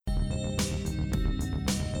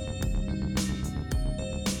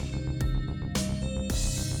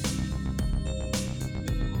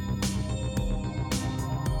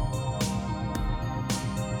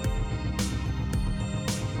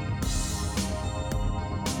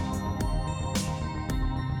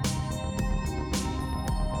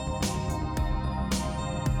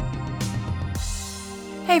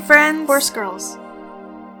Hey friends! Horse girls.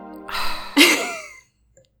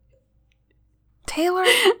 Taylor?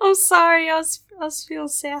 I'm sorry, I was feeling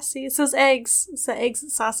sassy. It's those eggs. It's the eggs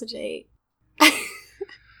that Sausage ate.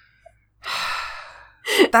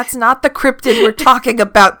 That's not the cryptid we're talking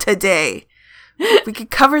about today. We could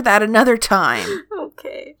cover that another time.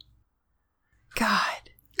 Okay. God.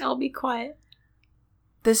 I'll be quiet.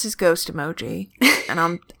 This is Ghost Emoji.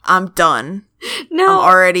 And I'm done. No. I'm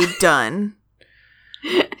already done.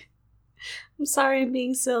 I'm sorry I'm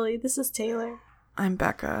being silly. This is Taylor. I'm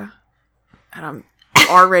Becca. And I'm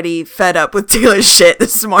already fed up with Taylor's shit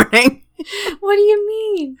this morning. What do you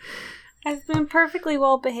mean? I've been perfectly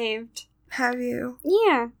well behaved. Have you?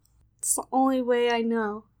 Yeah. It's the only way I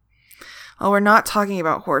know. Well, we're not talking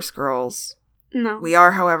about horse girls. No. We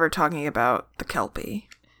are, however, talking about the Kelpie,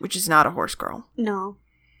 which is not a horse girl. No.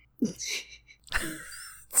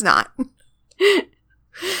 It's not.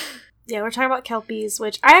 Yeah, we're talking about Kelpies,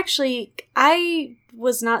 which I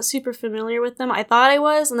was not super familiar with them. I thought I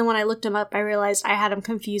was, and then when I looked them up, I realized I had them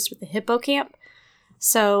confused with the hippocamp.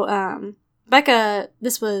 So, Becca,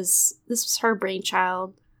 this was her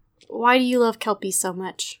brainchild. Why do you love Kelpies so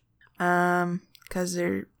much? 'Cause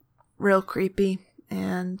they're real creepy,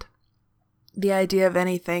 and the idea of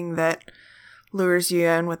anything that lures you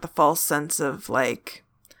in with the false sense of, like,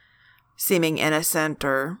 seeming innocent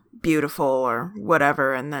or beautiful or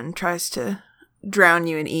whatever, and then tries to drown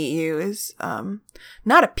you and eat you is,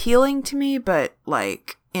 not appealing to me, but,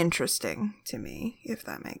 like, interesting to me, if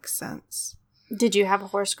that makes sense. Did you have a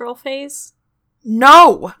horse girl phase?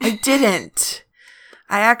 No, I didn't.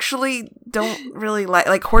 I actually don't really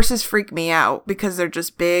like horses freak me out because they're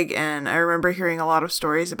just big, and I remember hearing a lot of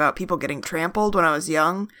stories about people getting trampled when I was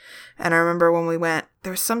young. And I remember when we went,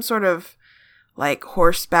 there was some sort of like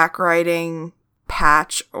horseback riding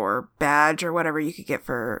patch or badge or whatever you could get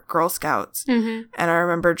for Girl Scouts. Mm-hmm. And I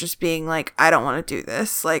remember just being like, I don't want to do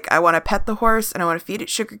this. Like, I want to pet the horse and I want to feed it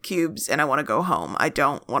sugar cubes and I want to go home. I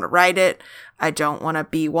don't want to ride it. I don't want to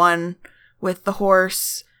be one with the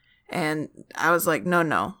horse. And I was like,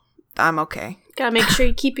 no, I'm okay. Gotta make sure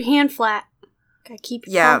you keep your hand flat. Gotta keep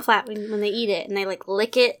your hand flat when they eat it, and they like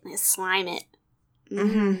lick it and they slime it.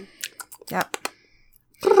 Mm-hmm. Yep.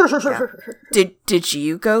 Yeah. Did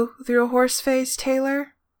you go through a horse phase,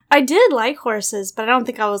 Taylor? I did like horses, but I don't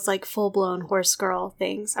think I was like full blown horse girl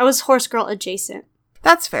things. I was horse girl adjacent.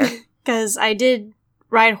 That's fair. Because I did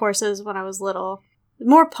ride horses when I was little.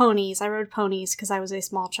 More ponies. I rode ponies because I was a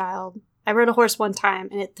small child. I rode a horse one time,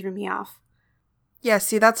 and it threw me off. Yeah,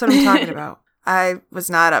 see, that's what I'm talking about. I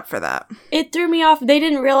was not up for that. It threw me off. They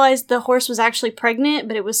didn't realize the horse was actually pregnant,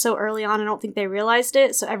 but it was so early on, I don't think they realized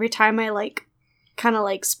it. So every time I, like, kind of,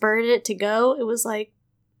 like, spurred it to go, it was like,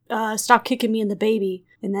 stop kicking me in the baby,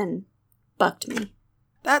 and then bucked me.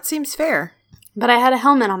 That seems fair. But I had a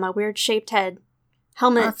helmet on my weird-shaped head.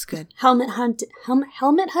 That's good. Helmet hunting?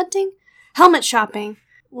 Helmet shopping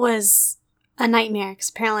was a nightmare, because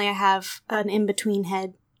apparently I have an in-between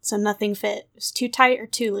head, so nothing fit. It was too tight or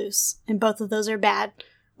too loose, and both of those are bad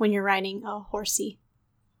when you're riding a horsey.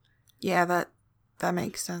 Yeah, that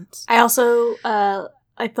makes sense. I also,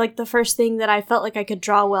 like the first thing that I felt like I could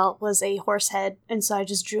draw well was a horse head, and so I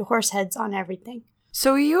just drew horse heads on everything.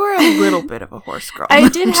 So you were a little bit of a horse girl. I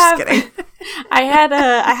did have. Just kidding. I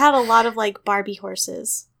had a lot of like Barbie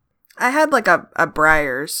horses. I had like a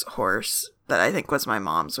Briar's horse that I think was my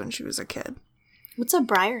mom's when she was a kid. What's a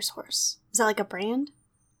Briar's horse? Is that like a brand?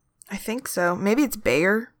 I think so. Maybe it's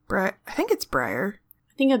Bayer. I think it's Briar.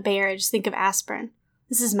 I think of Bayer, I just think of aspirin.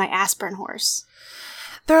 This is my aspirin horse.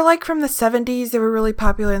 They're like from the 70s. They were really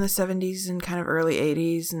popular in the 70s and kind of early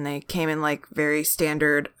 80s. And they came in like very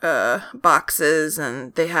standard boxes.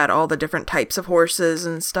 And they had all the different types of horses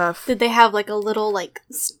and stuff. Did they have like a little like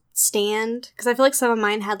stand? Because I feel like some of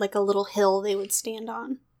mine had like a little hill they would stand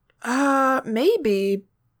on. Maybe.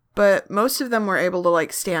 But most of them were able to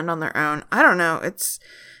like stand on their own. I don't know.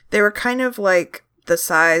 They were kind of like the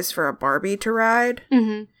size for a Barbie to ride.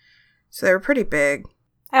 Mm-hmm. So they were pretty big.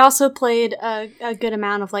 I also played a good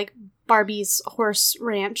amount of like Barbie's Horse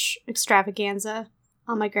Ranch Extravaganza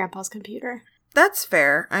on my grandpa's computer. That's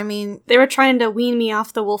fair. I mean, they were trying to wean me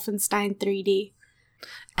off the Wolfenstein 3D.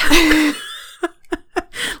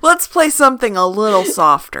 Let's play something a little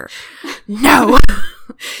softer. No!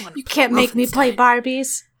 You can't make me play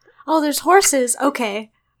Barbies. Oh, there's horses.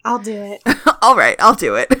 Okay, I'll do it. All right, I'll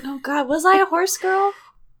do it. Oh God, was I a horse girl?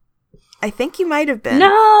 I think you might have been. No!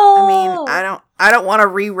 I mean, I don't want to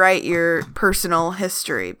rewrite your personal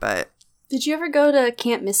history, but... Did you ever go to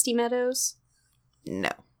Camp Misty Meadows?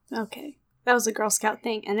 No. Okay. That was a Girl Scout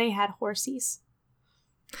thing, and they had horsies.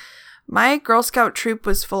 My Girl Scout troop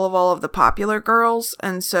was full of all of the popular girls,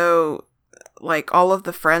 and so, like, all of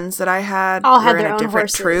the friends that I had all were had in their a own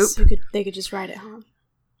different horses. troop. They could just ride it home.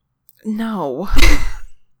 No.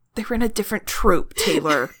 They were in a different troop,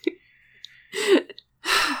 Taylor.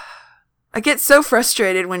 I get so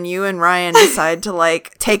frustrated when you and Ryan decide to,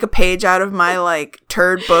 like, take a page out of my, like,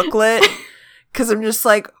 turd booklet. Because I'm just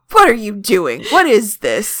like, what are you doing? What is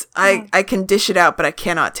this? I can dish it out, but I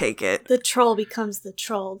cannot take it. The troll becomes the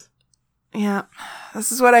trolled. Yeah.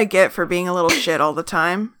 This is what I get for being a little shit all the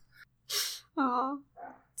time. Aw.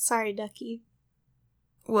 Sorry, Ducky.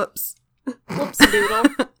 Whoops.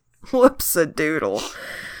 Whoops-a-doodle. Whoops-a-doodle.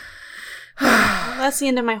 That's the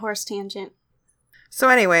end of my horse tangent. So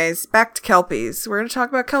anyways, back to Kelpies. We're going to talk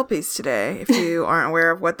about Kelpies today. If you aren't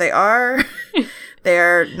aware of what they are, they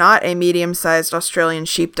are not a medium-sized Australian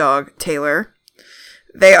sheepdog, Taylor.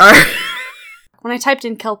 They are... When I typed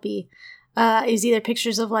in Kelpie, it was either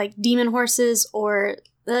pictures of, like, demon horses or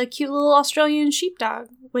the cute little Australian sheepdog,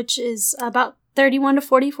 which is about 31 to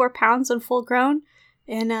 44 pounds when full grown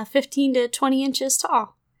and 15 to 20 inches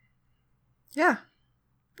tall. Yeah.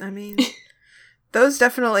 I mean, those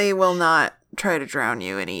definitely will not try to drown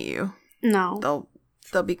you and eat you. No.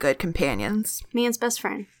 They'll be good companions. Man's best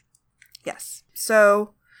friend. Yes.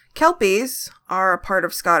 So, Kelpies are a part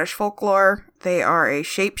of Scottish folklore. They are a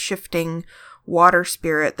shape-shifting water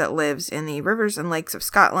spirit that lives in the rivers and lakes of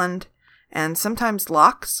Scotland, and sometimes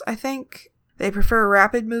lochs, I think. They prefer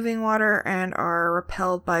rapid-moving water and are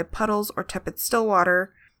repelled by puddles or tepid still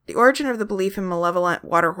water. The origin of the belief in malevolent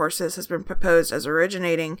water horses has been proposed as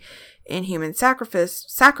originating in human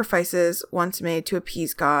sacrifices once made to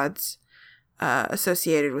appease gods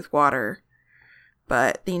associated with water.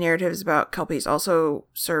 But the narratives about Kelpies also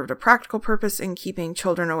served a practical purpose in keeping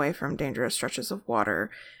children away from dangerous stretches of water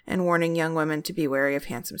and warning young women to be wary of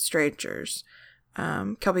handsome strangers.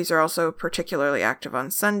 Kelpies are also particularly active on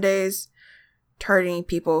Sundays, targeting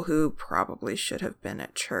people who probably should have been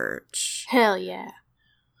at church. Hell yeah.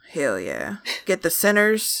 Hell yeah. Get the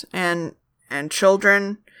sinners and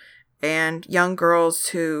children and young girls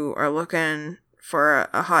who are looking for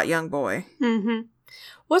a hot young boy. Mm-hmm.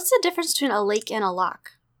 What's the difference between a lake and a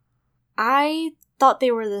loch? I thought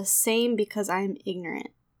they were the same because I'm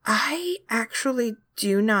ignorant. I actually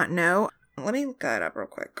do not know. Let me look that up real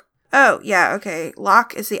quick. Oh, yeah, okay.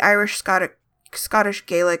 Loch is the Irish, Scottish,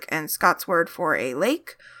 Gaelic, and Scots word for a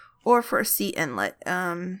lake or for a sea inlet.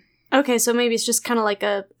 Okay, so maybe it's just kind of like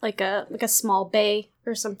a small bay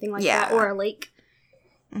or something like that, or a lake,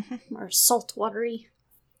 or salt watery,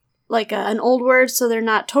 like an old word. So they're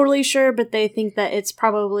not totally sure, but they think that it's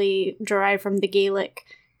probably derived from the Gaelic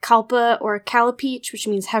calpa or calapeach, which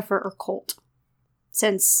means heifer or colt.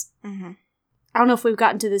 Since I don't know if we've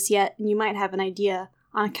gotten to this yet, and you might have an idea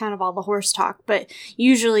on account of all the horse talk, but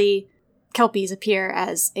usually Kelpies appear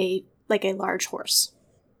as a large horse.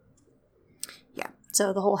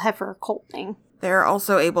 So the whole heifer colt thing. They're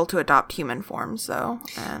also able to adopt human forms, though.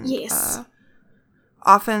 And, yes.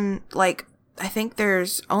 Often, like, I think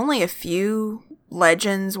there's only a few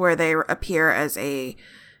legends where they appear as a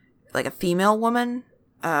female woman.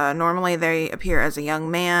 Normally they appear as a young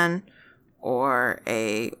man or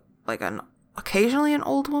occasionally an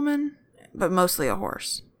old woman, but mostly a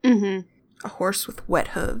horse. Mm-hmm. A horse with wet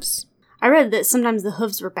hooves. I read that sometimes the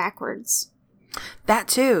hooves were backwards. That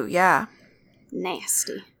too, yeah.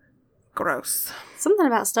 Nasty. Gross. Something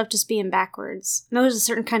about stuff just being backwards. I know there's a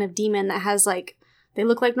certain kind of demon that has, like, they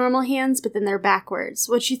look like normal hands, but then they're backwards.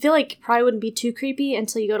 Which you feel like probably wouldn't be too creepy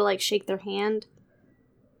until you go to, like, shake their hand.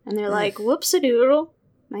 And they're like, whoops-a-doodle.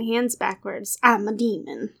 My hand's backwards. I'm a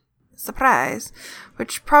demon. Surprise.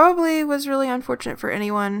 Which probably was really unfortunate for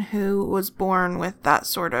anyone who was born with that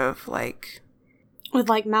sort of, like... With,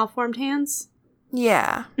 like, malformed hands?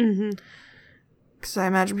 Yeah. Mm-hmm. Because I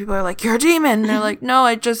imagine people are like, you're a demon. And they're like,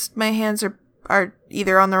 no, my hands are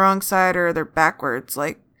either on the wrong side or they're backwards.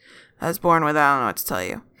 Like, I was born with, I don't know what to tell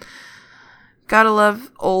you. Gotta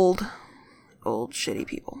love old shitty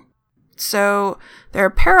people. So, there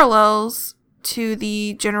are parallels to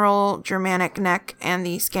the general Germanic neck and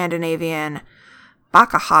the Scandinavian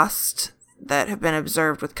Bakahast that have been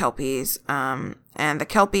observed with Kelpies. And the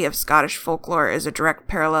Kelpie of Scottish folklore is a direct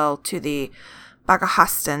parallel to the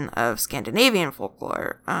Bakahasten of Scandinavian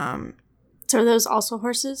folklore. So are those also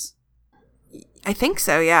horses? I think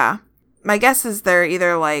so, yeah. My guess is they're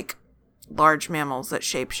either, like, large mammals that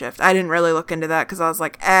shapeshift. I didn't really look into that because I was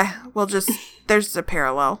like, there's a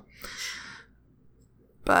parallel.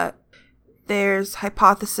 But there's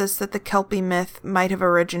hypothesis that the Kelpie myth might have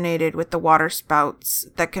originated with the water spouts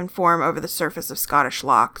that can form over the surface of Scottish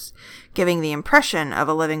lochs, giving the impression of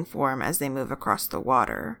a living form as they move across the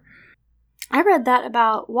water. I read that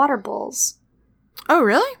about water bulls. Oh,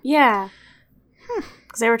 really? Yeah.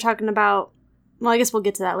 Because they were talking about, well, I guess we'll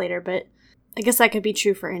get to that later, but I guess that could be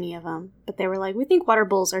true for any of them. But they were like, we think water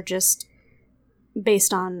bulls are just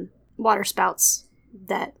based on water spouts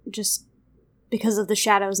that just, because of the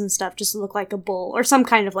shadows and stuff, just look like a bull or some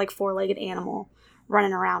kind of like four-legged animal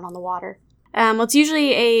running around on the water. Well, it's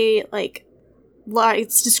usually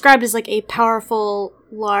it's described as like a powerful,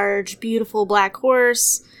 large, beautiful black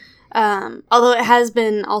horse. Although it has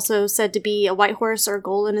been also said to be a white horse or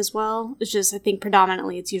golden as well. It's just, I think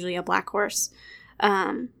predominantly it's usually a black horse.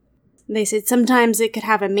 They said sometimes it could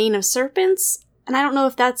have a mane of serpents. And I don't know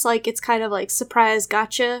if that's like, it's kind of like surprise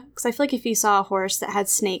gotcha. Because I feel like if you saw a horse that had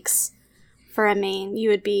snakes for a mane, you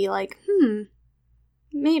would be like,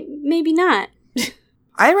 maybe not.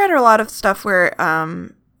 I read a lot of stuff where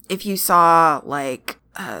if you saw like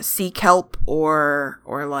sea kelp or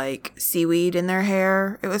like seaweed in their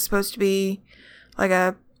hair, it was supposed to be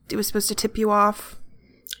it was supposed to tip you off.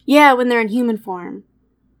 Yeah, when they're in human form.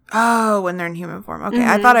 Oh, when they're in human form. Okay,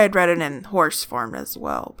 I thought I'd read it in horse form as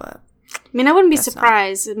well, but I mean, I wouldn't be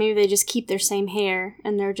surprised if maybe they just keep their same hair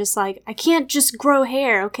and they're just like, I can't just grow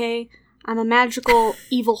hair, okay? I'm a magical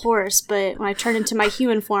evil horse, but when I turn into my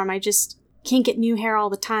human form, I just can't get new hair all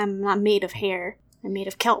the time. I'm not made of hair. I'm made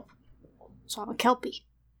of kelp. So I'm a kelpie.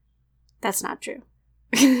 That's not true.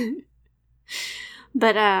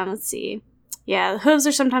 But, let's see. Yeah, the hooves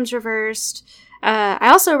are sometimes reversed. I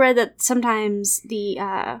also read that sometimes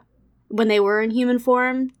when they were in human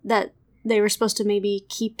form, that they were supposed to maybe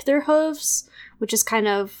keep their hooves, which is kind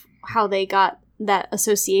of how they got that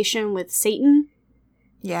association with Satan.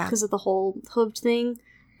 Yeah. Because of the whole hooved thing.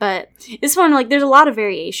 But this one, like, there's a lot of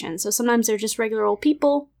variation. So sometimes they're just regular old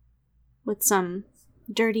people with some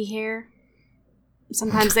dirty hair.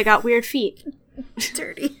 Sometimes they got weird feet.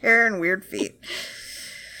 Dirty hair and weird feet.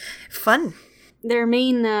 Fun. Their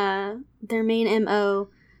main MO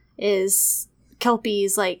is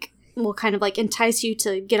Kelpies, like, will kind of, like, entice you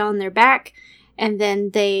to get on their back, and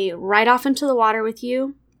then they ride off into the water with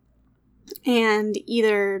you and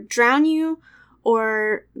either drown you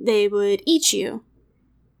or they would eat you.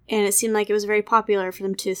 And it seemed like it was very popular for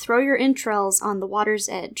them to throw your entrails on the water's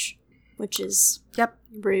edge, which is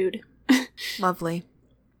rude. Lovely.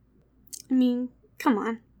 I mean, come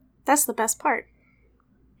on. That's the best part.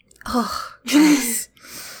 Oh, that's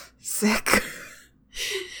sick.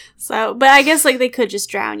 So, but I guess like they could just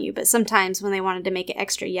drown you, but sometimes when they wanted to make it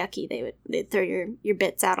extra yucky, they'd throw your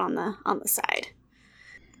bits out on the side.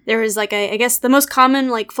 There was like I guess the most common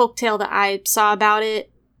like folktale that I saw about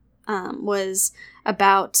it was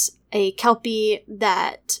about a Kelpie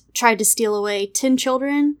that tried to steal away 10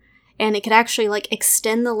 children, and it could actually like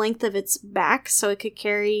extend the length of its back so it could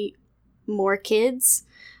carry more kids.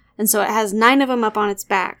 And so it has 9 of them up on its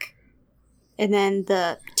back. And then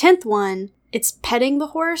the 10th one, it's petting the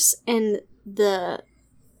horse, and the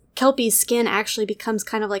Kelpie's skin actually becomes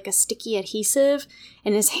kind of like a sticky adhesive,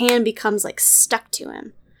 and his hand becomes like stuck to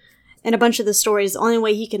him. And a bunch of the stories, the only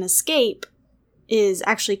way he can escape is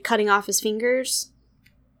actually cutting off his fingers,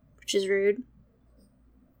 which is rude.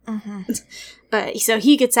 Mm-hmm. But so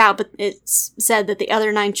he gets out, but it's said that the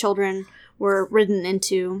other 9 children were ridden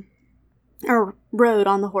into, or rode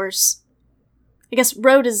on the horse. I guess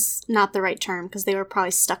rode is not the right term because they were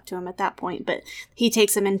probably stuck to him at that point, but he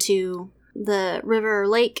takes them into the river or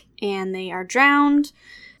lake and they are drowned.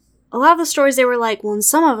 A lot of the stories they were like, well, in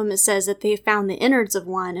some of them it says that they found the innards of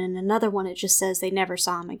one, and in another one it just says they never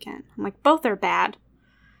saw him again. I'm like, both are bad.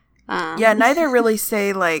 Yeah, neither really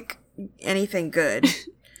say like anything good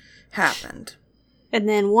happened. And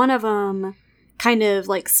then one of them kind of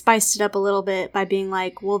like spiced it up a little bit by being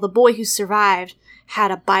like, well, the boy who survived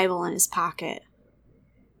had a Bible in his pocket.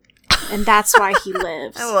 And that's why he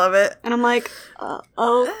lives. I love it. And I'm like,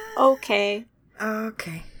 okay.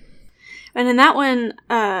 Okay. And in that one,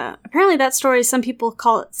 apparently that story, some people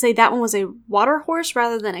say that one was a water horse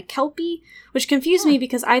rather than a Kelpie, which confused me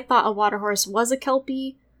because I thought a water horse was a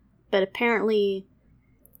Kelpie, but apparently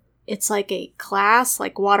it's like a class,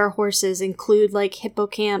 like water horses include like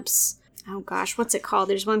hippocamps. Oh gosh, what's it called?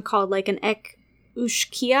 There's one called like an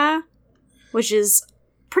Ekeushkia, which is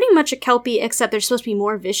pretty much a Kelpie, except they're supposed to be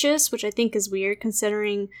more vicious, which I think is weird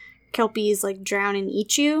considering Kelpies like drown and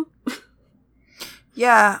eat you.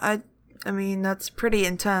 Yeah, I mean, that's pretty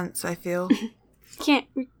intense, I feel. Can't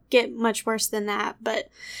get much worse than that, but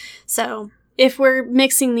so if we're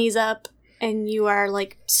mixing these up and you are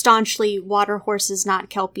like staunchly water horses, not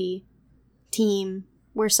Kelpie team,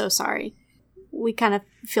 we're so sorry. We kind of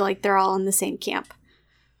feel like they're all in the same camp.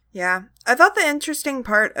 Yeah. I thought the interesting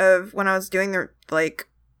part of when I was doing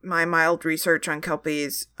my mild research on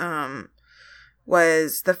Kelpies,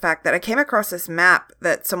 was the fact that I came across this map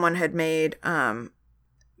that someone had made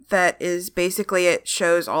that is basically, it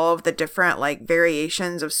shows all of the different like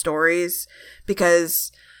variations of stories,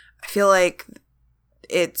 because I feel like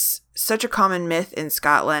it's such a common myth in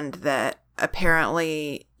Scotland that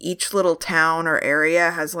apparently each little town or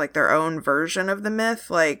area has like their own version of the myth.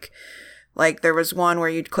 Like there was one where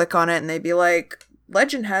you'd click on it and they'd be like,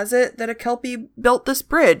 legend has it that a Kelpie built this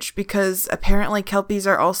bridge, because apparently Kelpies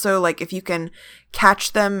are also like, if you can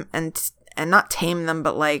catch them and not tame them,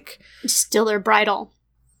 but like steal their bridle.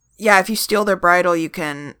 Yeah, if you steal their bridle, you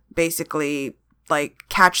can basically like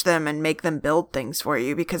catch them and make them build things for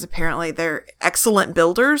you, because apparently they're excellent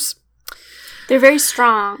builders. They're very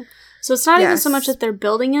strong. So it's not even so much that they're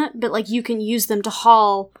building it, but like you can use them to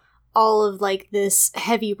haul all of like this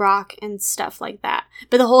heavy rock and stuff like that.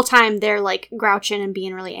 But the whole time they're like grouching and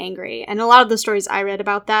being really angry. And a lot of the stories I read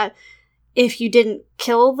about that, if you didn't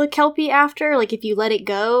kill the Kelpie after, like if you let it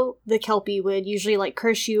go, the Kelpie would usually like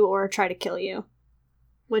curse you or try to kill you.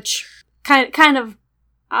 Which kind of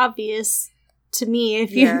obvious to me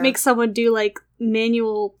if you make someone do like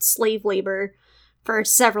manual slave labor for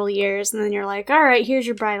several years and then you're like, all right, here's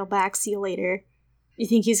your bridle back, see you later. You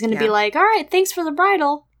think he's going to be like, all right, thanks for the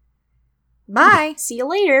bridle. Bye. See you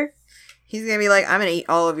later. He's going to be like, I'm going to eat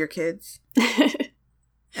all of your kids.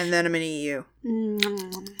 And then I'm going to eat you.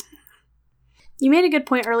 You made a good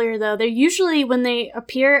point earlier, though. They're usually, when they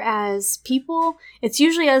appear as people, it's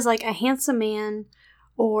usually as like a handsome man,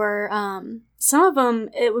 or some of them,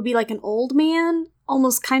 it would be like an old man,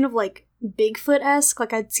 almost kind of like Bigfoot-esque.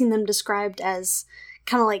 Like I'd seen them described as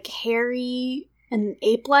kind of like hairy and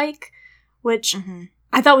ape-like, which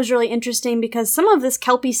I thought was really interesting, because some of this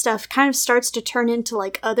Kelpie stuff kind of starts to turn into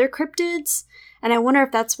like other cryptids, and I wonder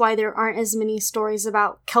if that's why there aren't as many stories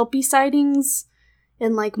about Kelpie sightings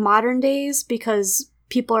in like modern days, because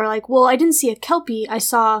people are like, well, I didn't see a Kelpie, I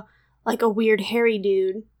saw like a weird hairy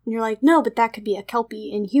dude. And you're like, no, but that could be a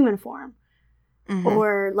Kelpie in human form.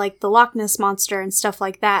 Or like the Loch Ness Monster and stuff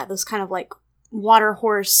like that, those kind of like water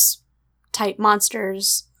horse type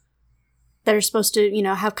monsters that are supposed to, you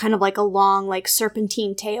know, have kind of like a long like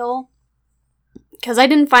serpentine tail. Because I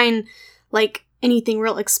didn't find like anything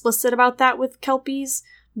real explicit about that with Kelpies,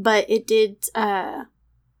 but it did,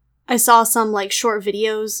 I saw some like short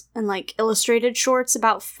videos and like illustrated shorts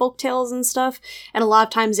about folktales and stuff, and a lot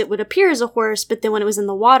of times it would appear as a horse, but then when it was in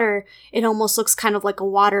the water, it almost looks kind of like a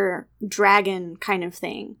water dragon kind of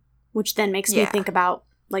thing, which then makes me think about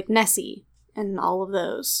like Nessie and all of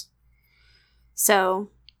those. So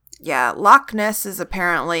yeah, Loch Ness is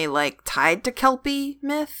apparently like tied to Kelpie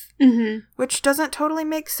myth, which doesn't totally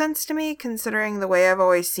make sense to me, considering the way I've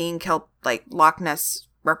always seen like Loch Ness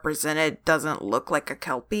represented doesn't look like a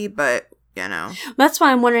Kelpie, but you know. That's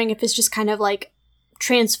why I'm wondering if it's just kind of like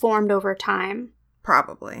transformed over time.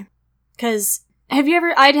 Probably. Because I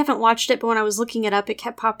haven't watched it, but when I was looking it up, it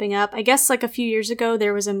kept popping up. I guess like a few years ago,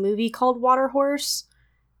 there was a movie called Water Horse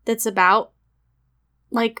that's about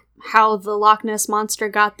like how the Loch Ness Monster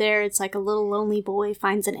got there. It's like a little lonely boy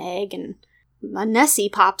finds an egg and a Nessie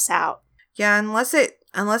pops out. Yeah, unless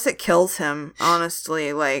it kills him,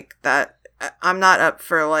 honestly, like that. I'm not up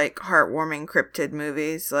for, like, heartwarming cryptid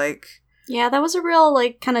movies, like... Yeah, that was a real,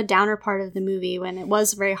 like, kind of downer part of the movie when it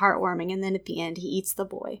was very heartwarming, and then at the end, he eats the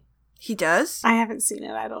boy. He does? I haven't seen it,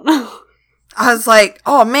 I don't know. I was like,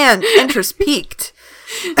 oh man, interest peaked.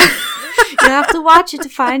 You have to watch it to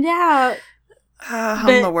find out.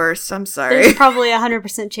 I'm the worst, I'm sorry. There's probably a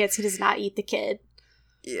 100% chance he does not eat the kid.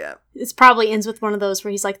 Yeah. It probably ends with one of those where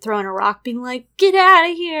he's, like, throwing a rock, being like, get out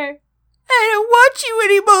of here! I don't want you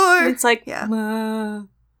anymore. It's like,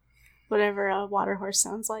 whatever a water horse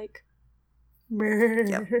sounds like.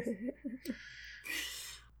 Yep.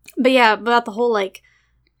 But yeah, about the whole, like,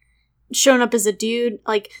 showing up as a dude,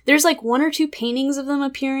 like, there's, like, one or two paintings of them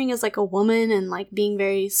appearing as, like, a woman and, like, being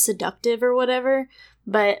very seductive or whatever,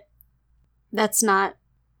 but that's not,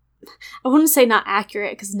 I wouldn't say not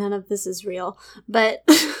accurate, because none of this is real, but,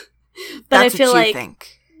 That's I feel what you like,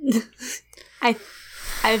 think.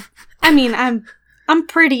 I mean, I'm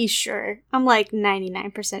pretty sure. I'm like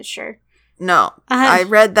 99% sure. No. I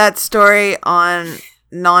read that story on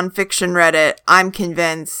nonfiction Reddit. I'm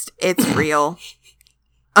convinced it's real.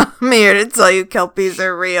 I'm here to tell you Kelpies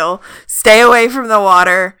are real. Stay away from the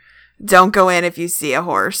water. Don't go in if you see a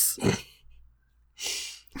horse.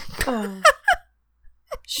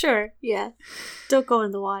 Sure, yeah. Don't go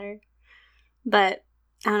in the water. But,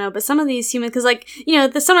 I don't know, but some of these humans, because, like, you know,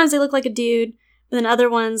 sometimes they look like a dude, but then other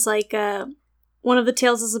ones, like, one of the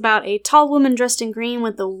tales is about a tall woman dressed in green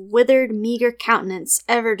with a withered, meager countenance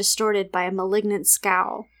ever distorted by a malignant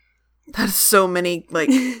scowl. That's so many, like,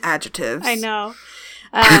 adjectives. I know.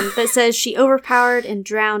 That says she overpowered and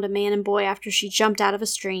drowned a man and boy after she jumped out of a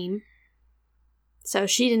stream. So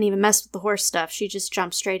she didn't even mess with the horse stuff. She just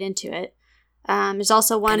jumped straight into it. There's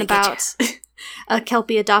also one about a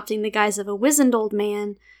Kelpie adopting the guise of a wizened old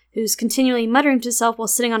man who's continually muttering to himself while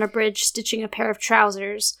sitting on a bridge stitching a pair of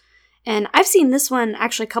trousers. And I've seen this one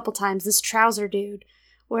actually a couple times, this trouser dude,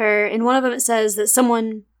 where in one of them it says that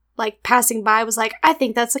someone, like, passing by was like, I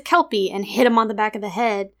think that's a Kelpie, and hit him on the back of the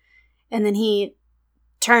head. And then he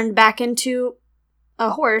turned back into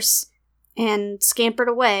a horse and scampered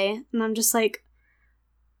away. And I'm just like,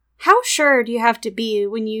 how sure do you have to be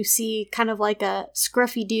when you see kind of like a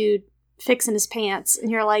scruffy dude fixing his pants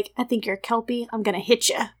and you're like, I think you're a Kelpie, I'm gonna hit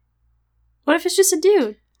you. What if it's just a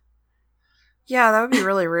dude? Yeah, that would be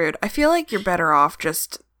really rude. I feel like you're better off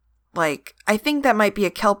just, like, I think that might be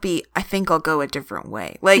a Kelpie, I think I'll go a different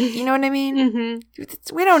way. Like, you know what I mean?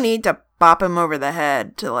 Mm-hmm. We don't need to bop him over the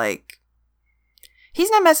head to, like,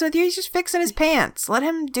 he's not messing with you, he's just fixing his pants. Let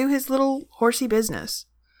him do his little horsey business.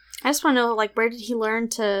 I just want to know, like, where did he learn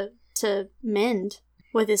to mend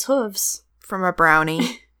with his hooves? From a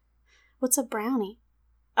brownie. What's a brownie?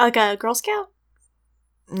 Like a Girl Scout?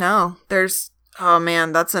 No, there's, oh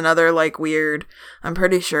man, that's another, like, weird, I'm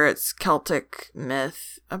pretty sure it's Celtic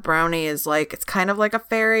myth. A brownie is, like, it's kind of like a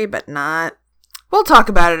fairy, but not. We'll talk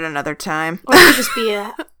about it another time. Or it could just be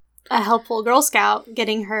a helpful Girl Scout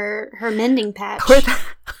getting her mending patch.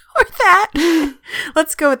 Or that.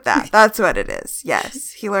 Let's go with that. That's what it is.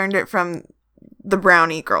 Yes, he learned it from the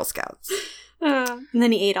brownie Girl Scouts. And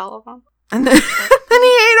then he ate all of them. And then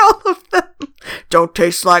he ate all of them. Don't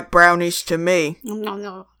taste like brownies to me.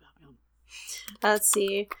 No. Let's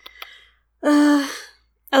see. Other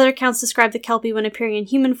accounts describe the Kelpie when appearing in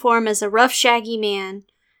human form as a rough, shaggy man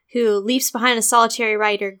who leaps behind a solitary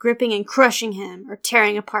rider, gripping and crushing him, or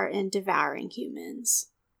tearing apart and devouring humans.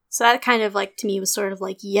 So that kind of, like, to me, was sort of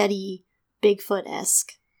like Yeti,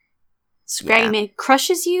 Bigfoot-esque. Scraggy man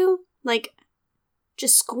crushes you? Like,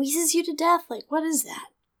 just squeezes you to death? Like, what is that?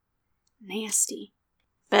 Nasty.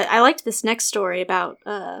 But I liked this next story about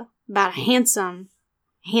a handsome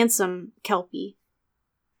Kelpie.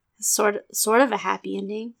 Sort of a happy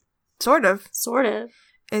ending. Sort of.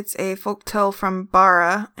 It's a folktale from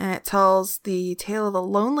Bara, and it tells the tale of a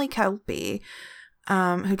lonely Kelpie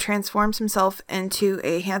who transforms himself into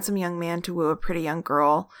a handsome young man to woo a pretty young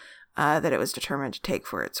girl that it was determined to take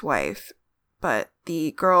for its wife. But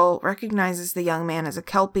the girl recognizes the young man as a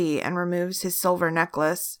Kelpie and removes his silver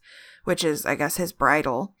necklace, which is, I guess, his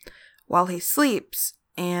bridle, while he sleeps.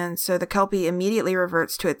 And so the Kelpie immediately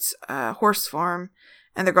reverts to its horse form,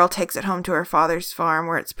 and the girl takes it home to her father's farm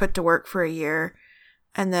where it's put to work for a year.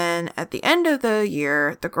 And then at the end of the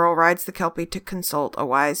year, the girl rides the Kelpie to consult a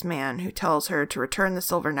wise man who tells her to return the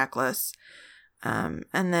silver necklace. And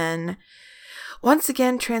then, once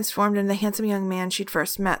again transformed into the handsome young man she'd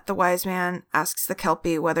first met, the wise man asks the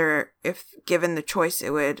Kelpie whether, if given the choice, it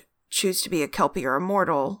would choose to be a Kelpie or a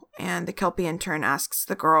mortal. And the Kelpie in turn asks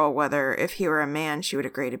the girl whether, if he were a man, she would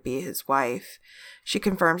agree to be his wife. She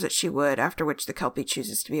confirms that she would, after which the Kelpie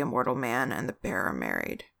chooses to be a mortal man, and the pair are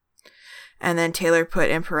married. And then Taylor put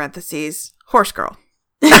in parentheses, horse girl.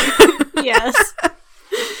 Yes.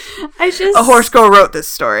 A horse girl wrote this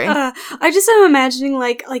story. I just am imagining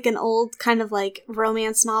like an old kind of like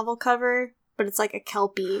romance novel cover, but it's like a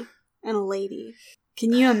Kelpie and a lady.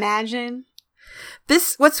 Can you imagine?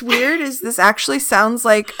 What's weird is this actually sounds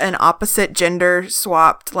like an opposite gender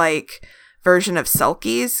swapped like version of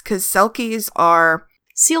Selkies, because Selkies are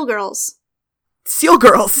seal girls. Seal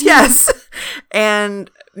girls, yes. And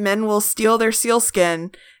men will steal their seal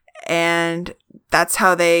skin, and that's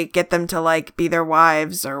how they get them to like be their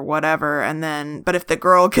wives or whatever. And then, but if the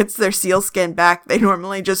girl gets their seal skin back, they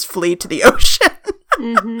normally just flee to the ocean.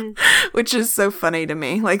 Mm-hmm. Which is so funny to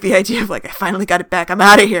me. Like the idea of like, I finally got it back. I'm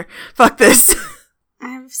out of here. Fuck this. I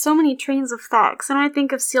have so many trains of thought. Because when I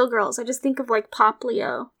think of seal girls, I just think of like Pop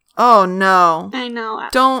Leo. Oh no. I know.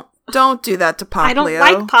 Don't do that to Pop Leo. I don't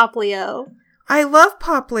like Pop Leo. I love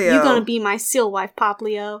Pop Leo. You're gonna be my seal wife, Pop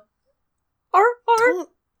Leo.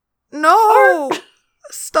 No!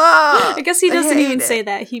 Stop! I guess he doesn't even say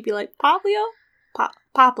that. He'd be like, Pop Leo?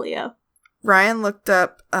 Pop Leo. Ryan looked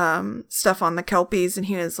up stuff on the Kelpies, and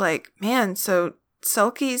he was like, man, so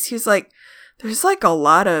Selkies, he was like, there's like a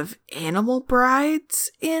lot of animal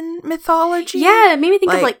brides in mythology. Yeah, it made me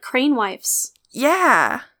think of like crane wives.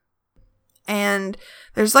 Yeah. And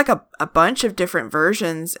there's like a bunch of different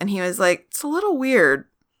versions, and he was like, it's a little weird.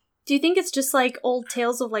 Do you think it's just like old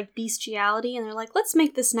tales of like bestiality, and they're like, let's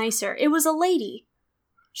make this nicer? It was a lady.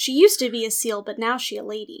 She used to be a seal, but now she a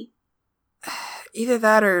lady. Either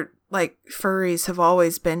that or, like, furries have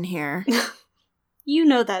always been here. You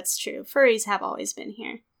know that's true. Furries have always been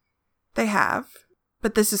here. They have.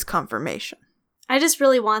 But this is confirmation. I just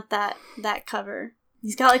really want that cover.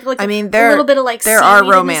 He's got like I mean, a little bit of like there are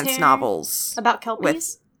romance novels about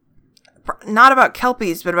kelpies. Not about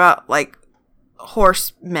kelpies, but about like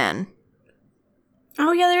horsemen.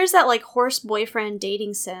 Oh yeah, there is that like horse boyfriend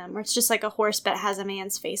dating sim where it's just like a horse but has a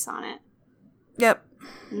man's face on it. Yep.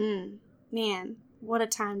 Man, what a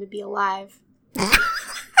time to be alive.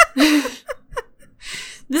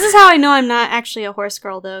 This is how I know I'm not actually a horse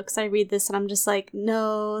girl, though, because I read this and I'm just like,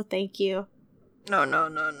 no, thank you. No.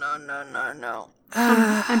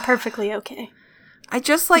 I'm perfectly okay. I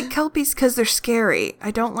just like kelpies because they're scary.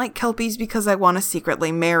 I don't like kelpies because I want to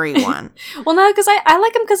secretly marry one. Well, no, because I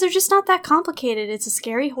like them because they're just not that complicated. It's a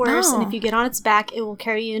scary horse, No. and if you get on its back, it will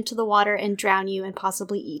carry you into the water and drown you and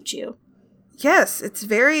possibly eat you. Yes,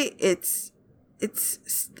 it's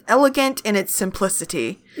elegant in its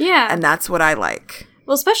simplicity. Yeah. And that's what I like.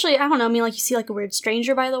 Well, especially, I don't know, I mean, like, you see, like, a weird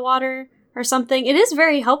stranger by the water or something. It is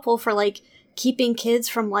very helpful for, like, keeping kids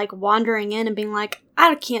from, like, wandering in and being like,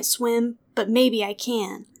 I can't swim, but maybe I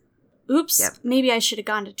can. Oops, Yep. Maybe I should have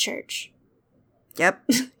gone to church. Yep.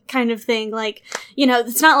 Kind of thing. Like, you know,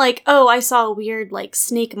 it's not like, oh, I saw a weird, like,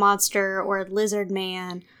 snake monster or a lizard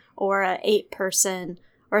man or a ape person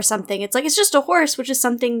or something. It's like, it's just a horse, which is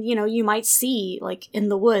something, you know, you might see, like, in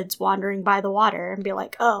the woods wandering by the water and be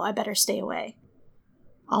like, oh, I better stay away.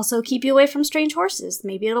 Also, keep you away from strange horses.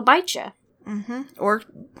 Maybe it'll bite you. Mm-hmm. Or,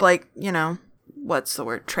 like, you know, what's the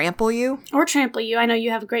word? Trample you? Or trample you. I know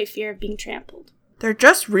you have a great fear of being trampled. They're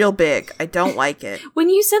just real big. I don't like it. When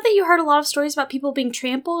you said that you heard a lot of stories about people being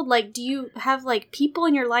trampled, like, do you have, like, people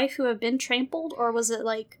in your life who have been trampled? Or was it,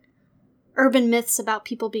 like, urban myths about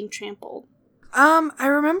people being trampled? I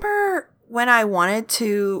remember when I wanted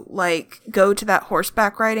to, like, go to that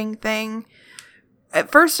horseback riding thing. At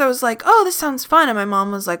first I was like, oh, this sounds fun. And my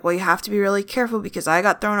mom was like, well, you have to be really careful because I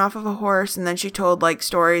got thrown off of a horse. And then she told like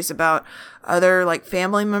stories about other like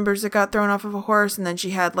family members that got thrown off of a horse. And then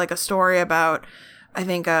she had like a story about, I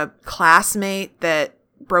think, a classmate that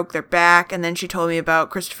broke their back. And then she told me about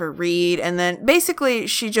Christopher Reed. And then basically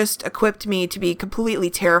she just equipped me to be completely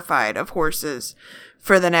terrified of horses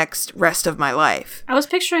for the next rest of my life. I was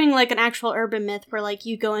picturing like an actual urban myth where like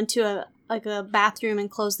you go into a bathroom and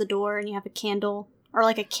close the door and you have a candle. Or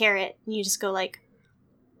like a carrot, and you just go like,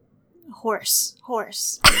 horse,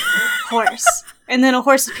 horse, horse. And then a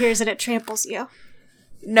horse appears and it tramples you.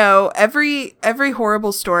 No, every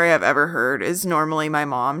horrible story I've ever heard is normally my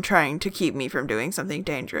mom trying to keep me from doing something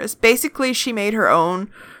dangerous. Basically, she made her own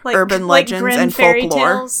like, urban like legends Grimm and fairy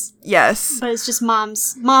folklore. Tales, yes. but it's just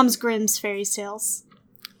mom's Grimm's fairy tales.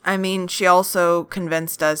 I mean, she also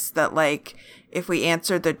convinced us that, like, if we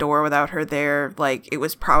answered the door without her there, like, it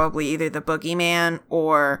was probably either the boogeyman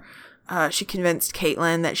or she convinced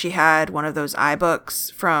Caitlin that she had one of those eye books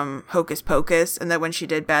from Hocus Pocus and that when she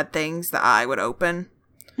did bad things, the eye would open.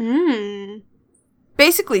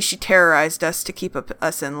 Basically, she terrorized us to keep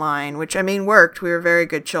us in line, which, I mean, worked. We were very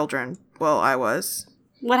good children. Well, I was.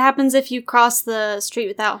 What happens if you cross the street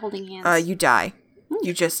without holding hands? You die.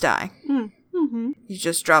 You just die. Mm-hmm. You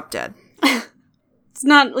just drop dead. It's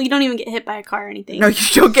not, you don't even get hit by a car or anything. No, you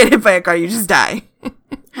don't get hit by a car. You just die.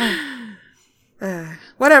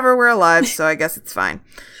 Whatever, we're alive, so I guess it's fine.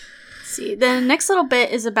 Let's see, the next little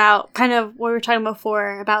bit is about kind of what we were talking about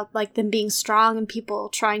before, about like them being strong and people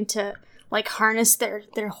trying to like harness their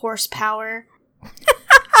horsepower.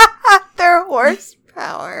 Their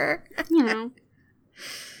horsepower. You know.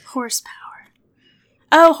 Horsepower.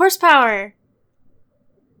 Oh, horsepower.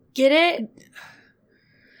 Get it?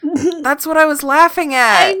 That's what I was laughing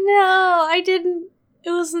at. I know. I didn't. It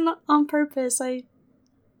wasn't on purpose. I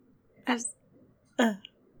was,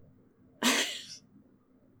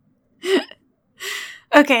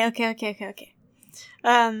 Okay.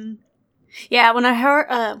 Yeah, when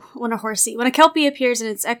a kelpie appears in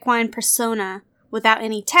its equine persona without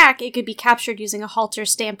any tack, it could be captured using a halter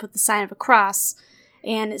stamped with the sign of a cross,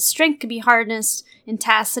 and its strength could be harnessed in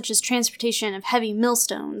tasks such as transportation of heavy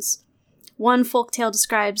millstones. One folktale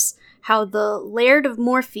describes how the Laird of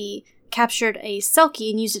Morphy captured a selkie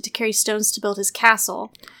and used it to carry stones to build his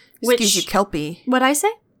castle. Excuse you, kelpie. What'd I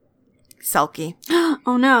say? Selkie.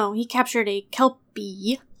 Oh no, he captured a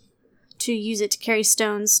kelpie to use it to carry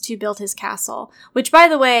stones to build his castle. Which, by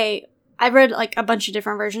the way, I've read like a bunch of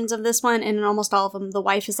different versions of this one, and in almost all of them, the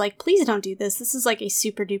wife is like, please don't do this. This is like a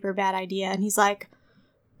super duper bad idea. And he's like,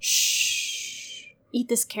 shh, eat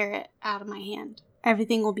this carrot out of my hand.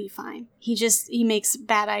 everything will be fine. He makes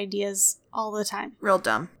bad ideas all the time. Real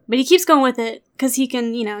dumb. But he keeps going with it because he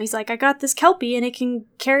can, he's like, I got this Kelpie and it can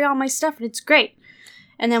carry all my stuff and it's great.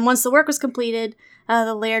 And then once the work was completed,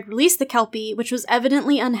 the Laird released the Kelpie, which was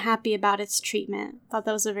evidently unhappy about its treatment. Thought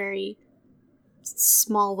that was a very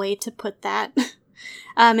small way to put that.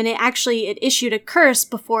 And it issued a curse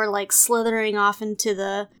before, like, slithering off into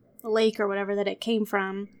the lake or whatever that it came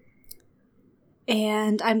from.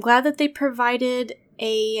 And I'm glad that they provided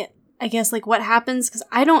what happens, because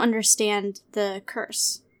I don't understand the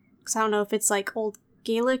curse. Because I don't know if it's, like, Old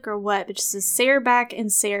Gaelic or what, but it just says Saorback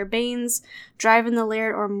and Saor Baines, driving the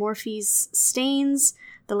Laird or Morphe's stains.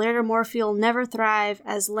 The Laird or Morphe will never thrive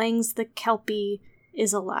as lang's the Kelpie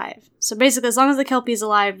is alive. So basically, as long as the Kelpie is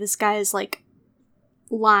alive, this guy's, like,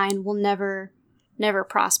 line will never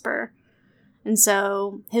prosper. And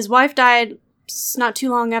so his wife died not too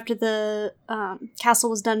long after the castle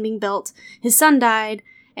was done being built. His son died,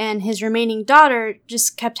 and his remaining daughter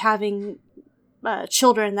just kept having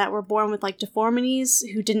children that were born with, like, deformities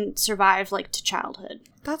who didn't survive, like, to childhood.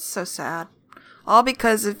 That's so sad. All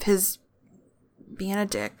because of his being a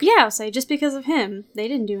dick. Yeah, I'll say, just because of him. They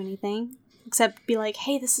didn't do anything. Except be like,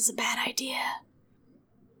 hey, this is a bad idea.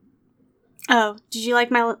 Oh, did you like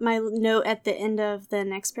my note at the end of the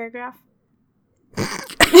next paragraph?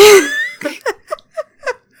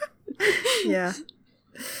 Yeah.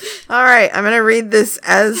 All right, I'm going to read this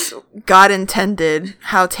as God intended,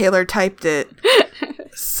 how Taylor typed it.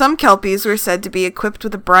 Some Kelpies were said to be equipped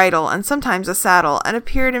with a bridle and sometimes a saddle and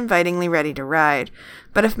appeared invitingly ready to ride.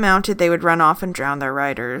 But if mounted, they would run off and drown their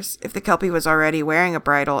riders. If the Kelpie was already wearing a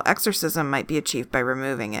bridle, exorcism might be achieved by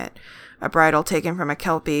removing it. A bridle taken from a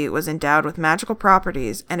Kelpie was endowed with magical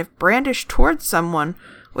properties, and if brandished towards someone,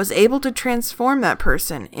 was able to transform that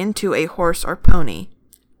person into a horse or pony.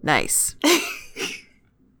 Nice.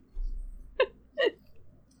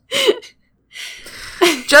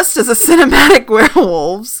 Just as a cinematic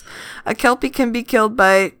werewolves, a Kelpie can be killed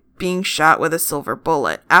by being shot with a silver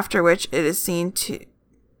bullet, after which it is seen to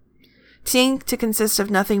consist of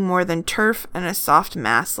nothing more than turf and a soft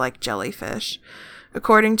mass like jellyfish.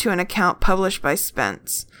 According to an account published by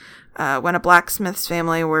Spence, when a blacksmith's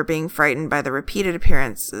family were being frightened by the repeated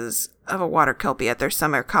appearances of a water Kelpie at their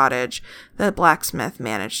summer cottage, the blacksmith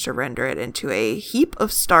managed to render it into a heap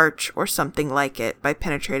of starch or something like it by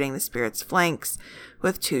penetrating the spirit's flanks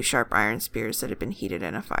with 2 sharp iron spears that had been heated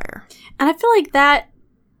in a fire. And I feel like that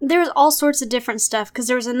there's all sorts of different stuff, because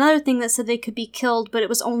there was another thing that said they could be killed, but it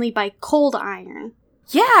was only by cold iron.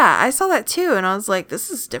 Yeah, I saw that too, and I was like, this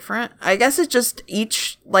is different. I guess it just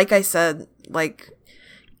like I said, like,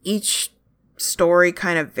 each story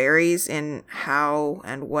kind of varies in how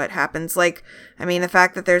and what happens. Like, I mean, the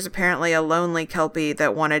fact that there's apparently a lonely Kelpie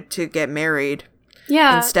that wanted to get married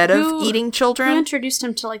instead of eating children. Who introduced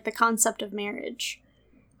him to, like, the concept of marriage?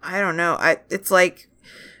 I don't know. It's like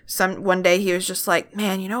one day he was just like,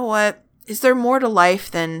 man, you know what? Is there more to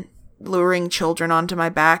life than luring children onto my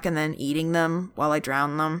back and then eating them while I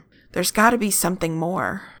drown them? There's got to be something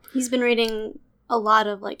more. He's been reading a lot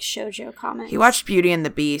of, like, shoujo comics. He watched Beauty and the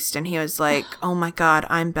Beast and he was like, oh my god,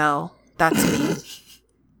 I'm Belle. That's me.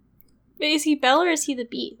 But is he Belle or is he the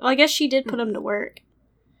Beast? Well, I guess she did put him to work.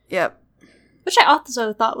 Yep. Which I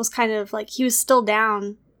also thought was kind of like, he was still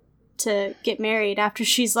down to get married after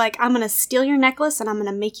she's like, I'm gonna steal your necklace and I'm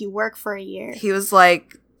gonna make you work for a year. He was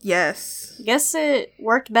like, yes. I guess it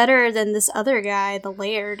worked better than this other guy, the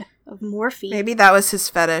Laird of Morphe. Maybe that was his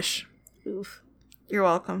fetish. Oof. You're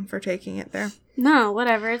welcome for taking it there. No,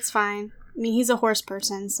 whatever, it's fine. I mean, he's a horse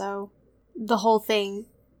person, so the whole thing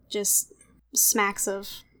just smacks of...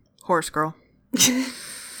 Horse girl.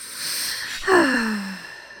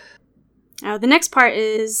 The next part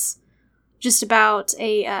is just about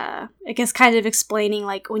I guess kind of explaining,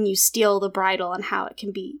 like, when you steal the bridle and how it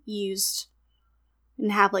can be used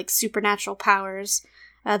and have, like, supernatural powers.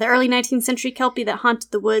 The early 19th century Kelpie that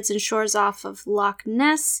haunted the woods and shores off of Loch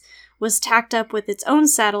Ness was tacked up with its own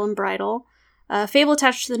saddle and bridle. A fable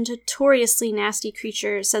attached to the notoriously nasty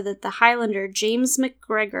creature said that the Highlander James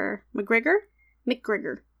McGregor,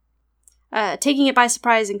 taking it by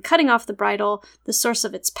surprise and cutting off the bridle, the source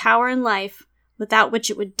of its power and life, without which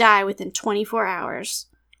it would die within 24 hours.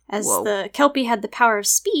 As the Kelpie had the power of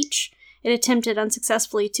speech, it attempted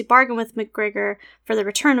unsuccessfully to bargain with McGregor for the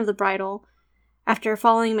return of the bridle. After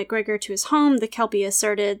following McGregor to his home, the Kelpie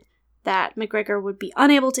asserted that McGregor would be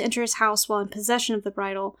unable to enter his house while in possession of the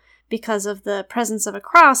bridle because of the presence of a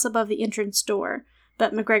cross above the entrance door.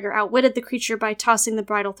 But McGregor outwitted the creature by tossing the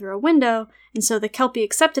bridle through a window, and so the Kelpie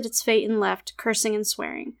accepted its fate and left, cursing and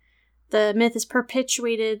swearing. The myth is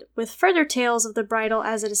perpetuated with further tales of the bridle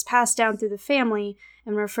as it is passed down through the family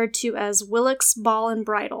and referred to as Willock's Ball and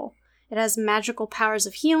Bridle. It has magical powers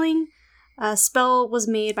of healing. A spell was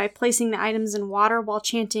made by placing the items in water while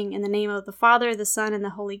chanting in the name of the Father, the Son, and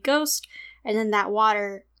the Holy Ghost, and then that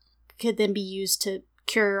water could then be used to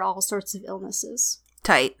cure all sorts of illnesses.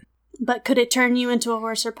 Tight. But could it turn you into a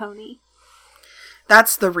horse or pony?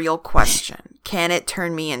 That's the real question. Can it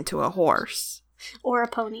turn me into a horse? Or a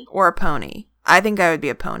pony. Or a pony. I think I would be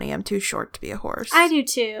a pony. I'm too short to be a horse. I do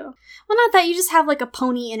too. Well, not that. You just have like a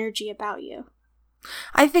pony energy about you.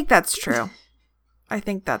 I think that's true. I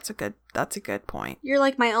think that's a good point. You're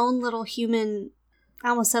like my own little human. I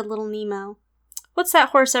almost said little Nemo. What's that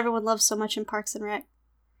horse everyone loves so much in Parks and Rec?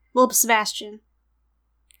 Little Sebastian.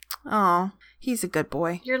 Oh, he's a good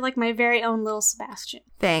boy. You're like my very own little Sebastian.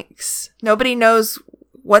 Thanks. Nobody knows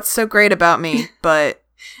what's so great about me, but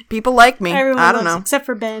people like me. Everyone I don't loves, know. except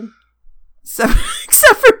for Ben.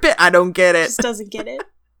 Except for Ben. I don't get it. Just doesn't get it.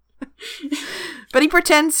 But he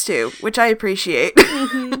pretends to, which I appreciate.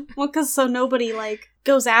 Mm-hmm. Well, because so nobody like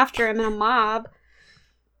goes after him in a mob.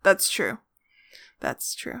 That's true.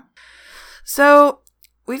 That's true. So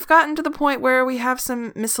we've gotten to the point where we have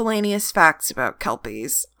some miscellaneous facts about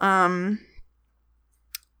Kelpies.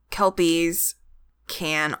 Kelpies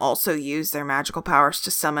can also use their magical powers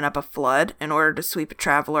to summon up a flood in order to sweep a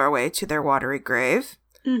traveler away to their watery grave.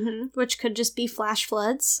 Mm-hmm. Which could just be flash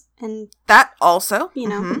floods. And that also. You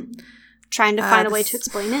know, trying to find a way to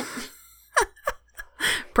explain it.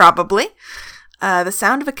 Probably. The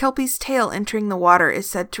sound of a Kelpie's tail entering the water is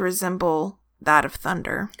said to resemble that of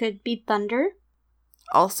thunder. Could be thunder.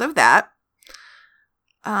 Also that.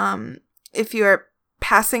 If you are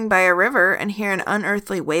passing by a river and hear an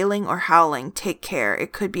unearthly wailing or howling, take care.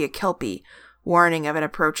 It could be a Kelpie, warning of an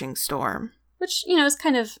approaching storm. Which, you know, is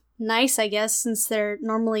kind of nice, I guess, since they're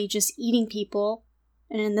normally just eating people.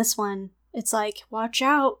 And in this one, it's like, watch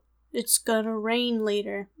out. It's gonna rain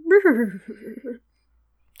later.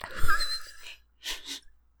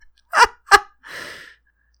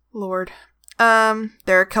 Lord.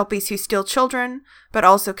 There are Kelpies who steal children, but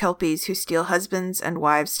also Kelpies who steal husbands and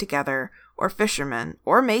wives together, or fishermen,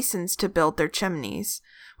 or masons to build their chimneys,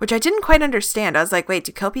 which I didn't quite understand. I was like, wait,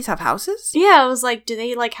 do Kelpies have houses? Yeah, I was like, do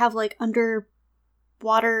they like have like underwater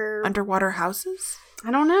houses? I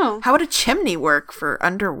don't know. How would a chimney work for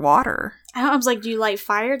underwater? I was like, do you light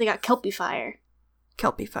fire? They got Kelpie fire.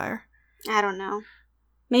 Kelpie fire. I don't know.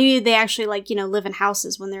 Maybe they actually, like, you know, live in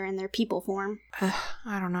houses when they're in their people form.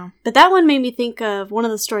 I don't know. But that one made me think of one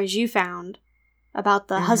of the stories you found about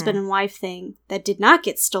the husband and wife thing that did not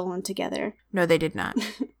get stolen together. No, they did not.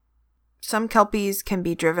 Some Kelpies can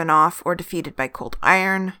be driven off or defeated by cold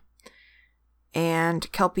iron. And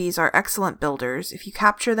Kelpies are excellent builders. If you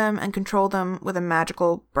capture them and control them with a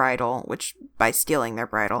magical bridle, which by stealing their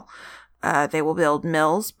bridle, they will build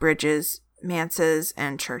mills, bridges, manses,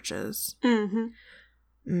 and churches. Some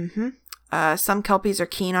Kelpies are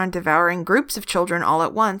keen on devouring groups of children all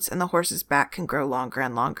at once, and the horse's back can grow longer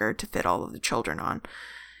and longer to fit all of the children on.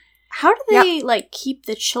 How do they, like, keep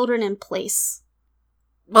the children in place?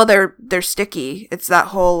 Well, they're sticky. It's that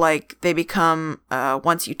whole, like, they become,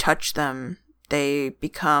 once you touch them, they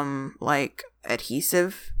become, like,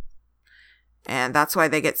 adhesive. And that's why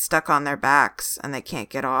they get stuck on their backs and they can't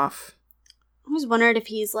get off. I was wondering if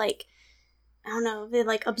he's, like, I don't know, they,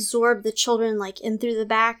 like, absorb the children, like, in through the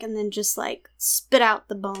back and then just, like, spit out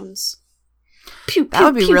the bones. Pew, that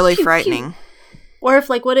would be really frightening. Pew. Or if,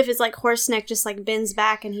 like, what if his, like, horse neck just, like, bends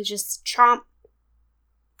back and he just chomp,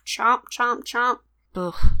 chomp, chomp, chomp.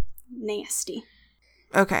 Ugh. Nasty.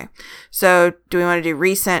 Okay, so do we want to do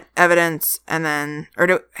recent evidence and then,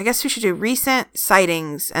 I guess we should do recent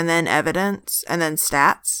sightings and then evidence and then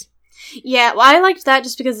stats? Yeah, well, I liked that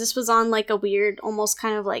just because this was on, like, a weird, almost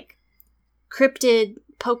kind of, like, cryptid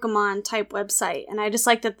Pokemon type website, and I just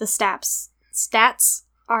like that the stats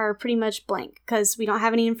are pretty much blank because we don't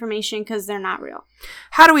have any information because they're not real.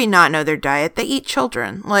 How do we not know their diet? They eat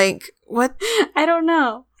children. Like, what? I don't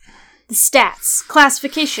know. The stats.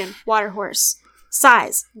 Classification. Water horse.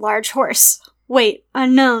 Size. Large horse. Weight.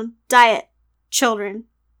 Unknown. Diet. Children.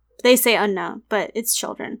 They say unknown, but it's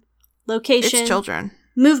children. Location. It's children.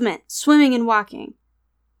 Movement. Swimming and walking.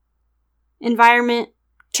 Environment.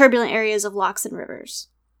 Turbulent areas of locks and rivers.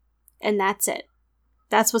 And that's it.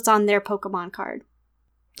 That's what's on their Pokemon card.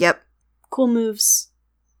 Yep. Cool moves.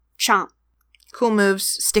 Chomp. Cool moves.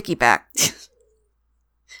 Sticky back.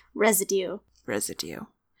 Residue.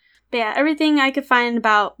 But yeah, everything I could find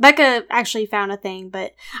about... Becca actually found a thing,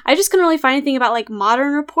 but I just couldn't really find anything about, like,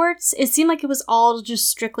 modern reports. It seemed like it was all just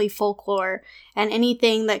strictly folklore, and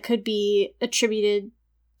anything that could be attributed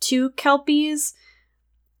to kelpies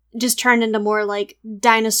just turned into more like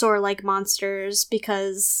dinosaur-like monsters,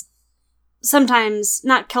 because sometimes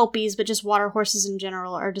not kelpies but just water horses in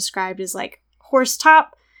general are described as like horse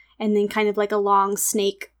top and then kind of like a long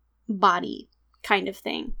snake body kind of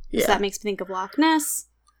thing. Yeah. So that makes me think of Loch Ness.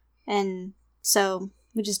 And so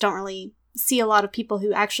we just don't really see a lot of people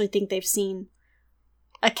who actually think they've seen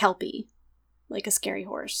a kelpie, like a scary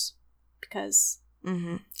horse, because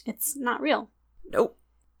it's not real. Nope.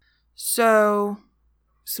 So,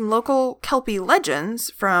 some local kelpie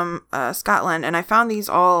legends from Scotland, and I found these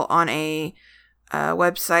all on a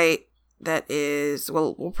website that is,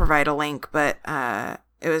 we'll provide a link, but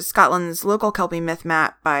it was Scotland's Local Kelpie Myth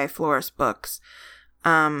Map by Floris Books.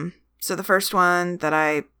 So the first one that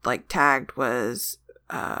I tagged was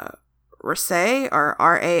Raasay, or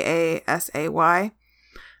Raasay.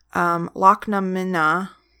 Loch Namina,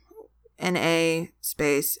 N-A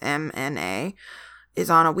space M-N-A, is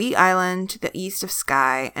on a wee island to the east of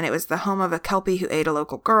Skye, and it was the home of a kelpie who ate a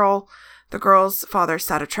local girl. The girl's father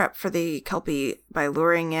set a trap for the kelpie by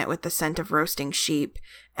luring it with the scent of roasting sheep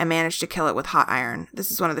and managed to kill it with hot iron. This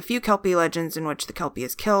is one of the few kelpie legends in which the kelpie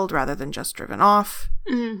is killed rather than just driven off.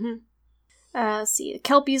 Let's see,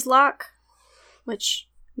 Kelpie's Loch, which,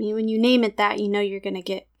 I mean, when you name it that, you know you're going to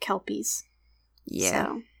get kelpies. Yeah.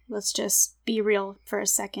 So let's just be real for a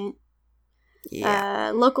second.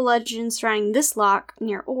 Yeah. Local legend surrounding this loch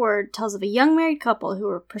near Ord tells of a young married couple who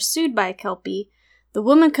were pursued by a kelpie. The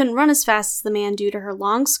woman couldn't run as fast as the man due to her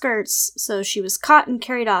long skirts, so she was caught and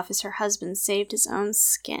carried off as her husband saved his own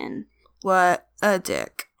skin. What a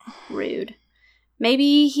dick. Rude.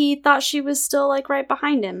 Maybe he thought she was still, like, right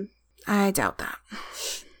behind him. I doubt that.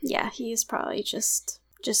 Yeah, he's probably just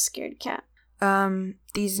scared cat.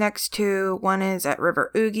 These next two, one is at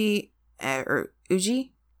River Ugie, or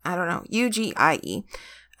Ugie? I don't know, Ugie.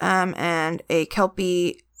 And a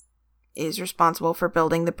kelpie is responsible for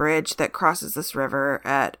building the bridge that crosses this river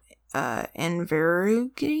at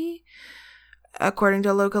Inverugie, according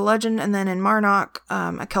to a local legend. And then in Marnock,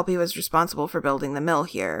 a kelpie was responsible for building the mill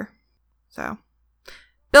here. So,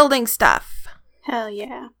 building stuff. Hell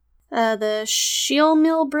yeah. The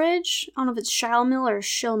Shilmill Bridge. I don't know if it's Shilmill or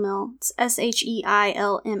Shilmill. It's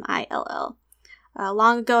Shillmill.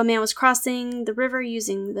 Long ago, a man was crossing the river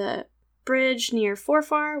using the bridge near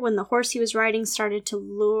Forfar when the horse he was riding started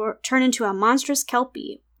to turn into a monstrous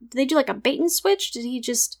kelpie. Did they do like a bait and switch? Had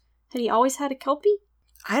he always had a kelpie?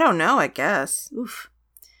 I don't know, I guess. Oof.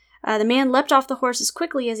 The man leapt off the horse as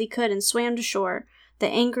quickly as he could and swam to shore. The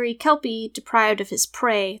angry kelpie, deprived of his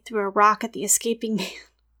prey, threw a rock at the escaping man.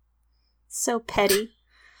 So petty.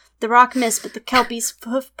 The rock missed, but the kelpie's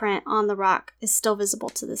hoofprint on the rock is still visible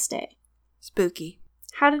to this day. Spooky.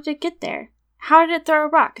 How did it get there? How did it throw a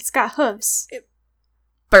rock? It's got hooves. It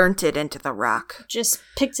burnt it into the rock. Just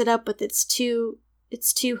picked it up with its two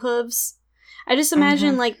hooves. I just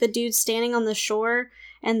imagine like the dude standing on the shore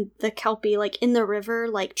and the kelpie like in the river,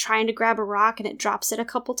 like trying to grab a rock, and it drops it a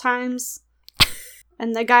couple times.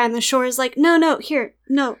 And the guy on the shore is like, no, here,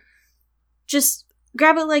 no. Just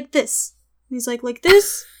grab it like this. And he's like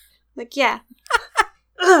this? Like, yeah.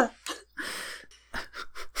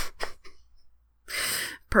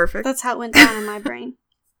 Perfect. That's how it went down in my brain.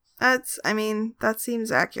 That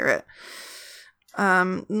seems accurate.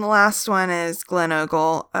 The last one is Glen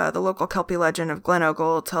Ogle. The local kelpie legend of Glen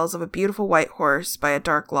Ogle tells of a beautiful white horse by a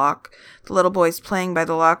dark loch. The little boys playing by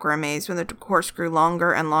the loch were amazed when the horse grew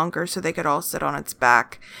longer and longer so they could all sit on its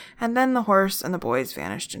back. And then the horse and the boys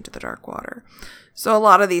vanished into the dark water. So a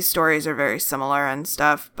lot of these stories are very similar and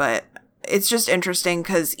stuff, but it's just interesting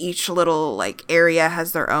because each little like area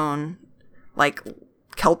has their own like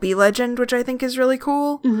kelpie legend, which I think is really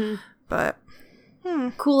cool. Mm-hmm. But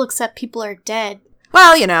cool, except people are dead.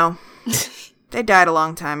 well, you know, they died a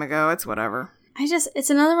long time ago. It's whatever. It's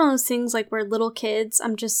another one of those things like where little kids,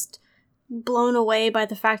 I'm just blown away by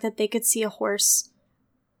the fact that they could see a horse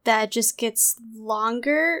that just gets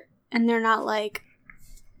longer and they're not like,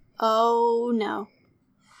 oh no,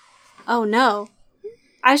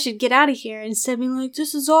 I should get out of here, instead of being like,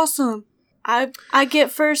 this is awesome. I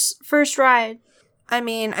get first ride. I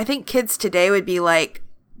mean, I think kids today would be like,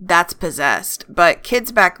 that's possessed. But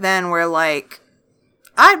kids back then were like,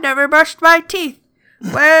 I've never brushed my teeth.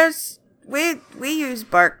 We use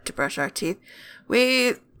bark to brush our teeth.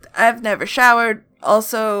 I've never showered.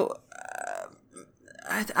 Also,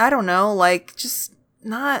 I don't know, like, just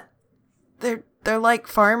not, they're like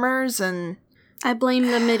farmers and... I blame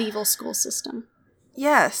the medieval school system.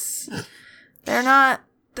 Yes. They're not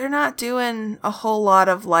doing a whole lot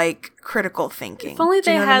of, like, critical thinking. If only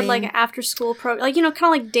they had, like, an after-school program. Like, kind of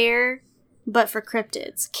like DARE, but for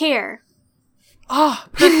cryptids. CARE. Oh,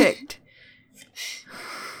 perfect.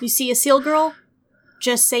 You see a seal girl?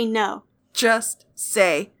 Just say no. Just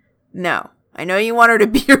say no. I know you want her to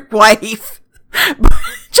be your wife, but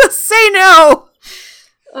just say no.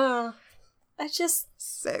 I just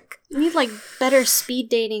Sick. need like better speed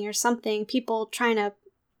dating or something. People trying to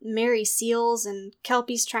marry seals and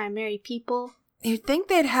kelpies trying to marry people. You'd think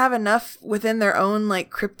they'd have enough within their own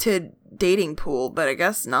like cryptid dating pool, but I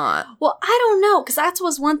guess not. Well, I don't know, because that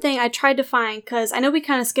was one thing I tried to find, because I know we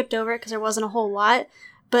kind of skipped over it because there wasn't a whole lot,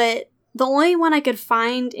 but the only one I could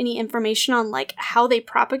find any information on like how they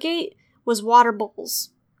propagate was water bowls.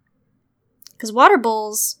 Because water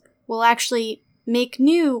bowls will actually make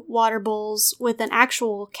new water bowls with an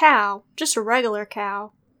actual cow, just a regular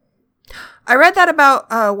cow. I read that about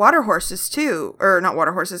water horses too, or not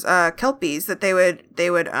water horses, kelpies, that they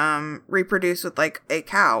would reproduce with like a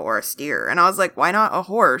cow or a steer, and I was like, why not a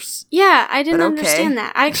horse? Yeah, I didn't But understand okay.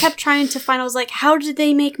 that. I kept trying to find. I was like, how did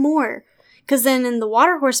they make more? Because then in the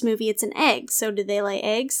water horse movie, it's an egg. So did they lay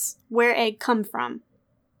eggs? Where egg come from?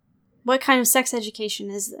 What kind of sex education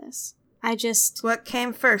is this? What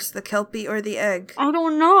came first, the kelpie or the egg? I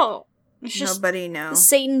don't know. It's just Nobody knows.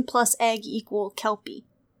 Satan plus egg equal kelpie.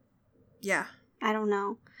 Yeah. I don't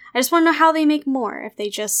know. I just want to know how they make more. If they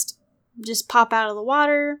just pop out of the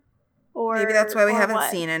water, or Maybe that's why we or haven't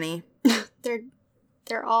what. seen any.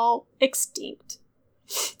 They're all extinct.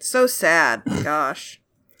 So sad. Gosh.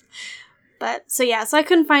 But so yeah, so I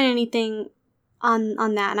couldn't find anything on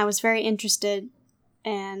that, and I was very interested,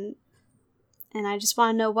 and I just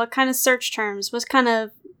want to know what kind of search terms, what kind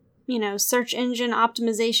of search engine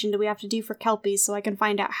optimization do we have to do for kelpies, so I can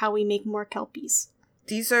find out how we make more kelpies.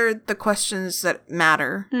 These are the questions that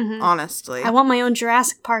matter, honestly. I want my own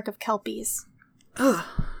Jurassic Park of kelpies. Ugh.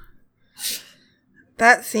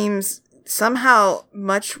 That seems somehow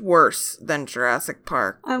much worse than Jurassic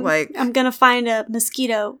Park. I'm gonna find a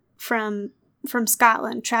mosquito from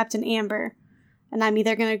Scotland trapped in amber, and I'm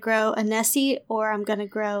either gonna grow a Nessie or I'm gonna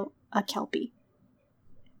grow a kelpie.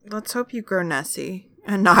 Let's hope you grow Nessie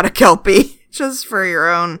and not a kelpie, just for your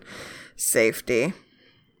own safety.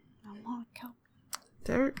 I want a kelpie.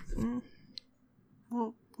 There. I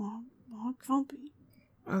want a kelpie.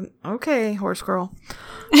 Okay, horse girl.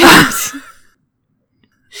 Yeah.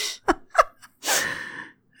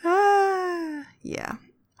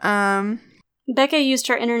 Becca used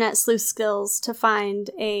her internet sleuth skills to find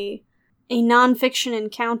a nonfiction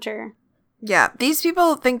encounter. Yeah, these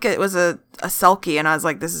people think it was a selkie, and I was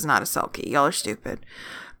like, this is not a selkie. Y'all are stupid.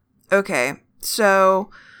 Okay, so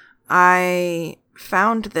I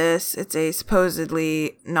found this. It's a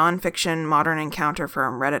supposedly nonfiction modern encounter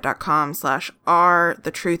from reddit.com/r.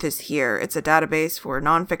 The truth is here. It's a database for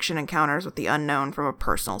nonfiction encounters with the unknown from a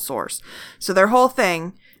personal source. So their whole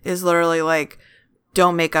thing is literally like,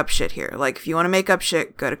 don't make up shit here. Like, if you want to make up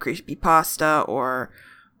shit, go to Creepypasta or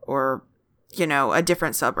a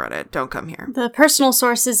different subreddit. Don't come here. The personal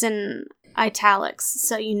source is in italics,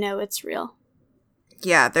 so you know it's real.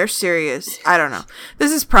 Yeah, they're serious. I don't know.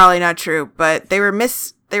 This is probably not true, but they were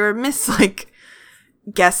like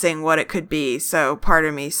guessing what it could be. So part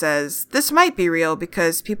of me says this might be real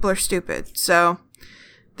because people are stupid. So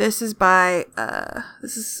this is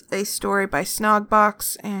a story by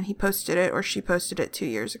Snogbox, and he posted it, or she posted it 2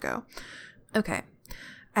 years ago. Okay.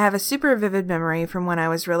 I have a super vivid memory from when I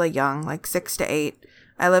was really young, like 6 to 8.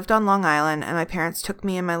 I lived on Long Island, and my parents took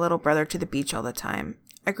me and my little brother to the beach all the time.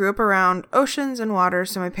 I grew up around oceans and water,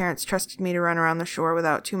 so my parents trusted me to run around the shore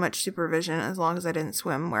without too much supervision as long as I didn't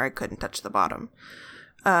swim where I couldn't touch the bottom.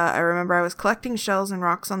 I remember I was collecting shells and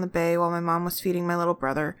rocks on the bay while my mom was feeding my little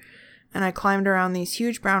brother, and I climbed around these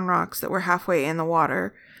huge brown rocks that were halfway in the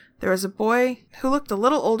water. There was a boy who looked a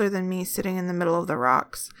little older than me sitting in the middle of the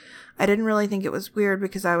rocks. I didn't really think it was weird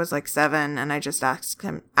because I was like 7, and I just asked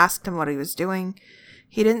him what he was doing.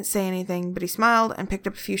 He didn't say anything, but he smiled and picked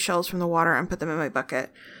up a few shells from the water and put them in my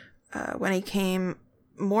bucket. When he came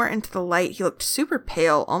more into the light, he looked super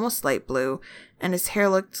pale, almost light blue, and his hair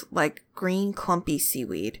looked like green, clumpy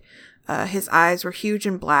seaweed. His eyes were huge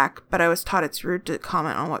and black, but I was taught it's rude to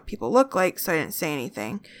comment on what people look like, so I didn't say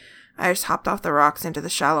anything. I just hopped off the rocks into the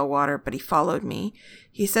shallow water, but he followed me.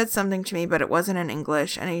 He said something to me, but it wasn't in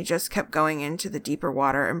English, and he just kept going into the deeper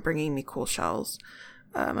water and bringing me cool shells.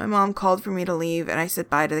 My mom called for me to leave, and I said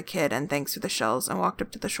bye to the kid and thanks for the shells and walked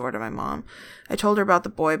up to the shore to my mom. I told her about the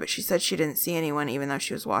boy, but she said she didn't see anyone even though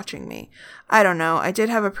she was watching me. I don't know. I did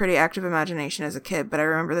have a pretty active imagination as a kid, but I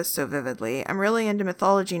remember this so vividly. I'm really into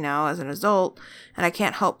mythology now as an adult, and I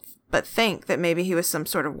can't help but think that maybe he was some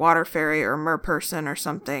sort of water fairy or mer person or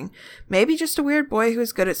something. Maybe just a weird boy who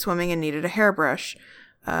was good at swimming and needed a hairbrush.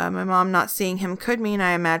 My mom not seeing him could mean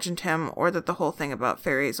I imagined him, or that the whole thing about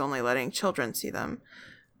fairies only letting children see them.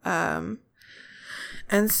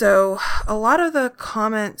 And so a lot of the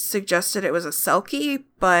comments suggested it was a Selkie,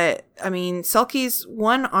 but I mean, Selkies,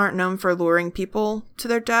 one, aren't known for luring people to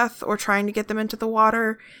their death or trying to get them into the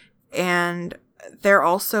water. And they're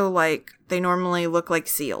also like, they normally look like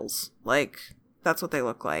seals. Like, that's what they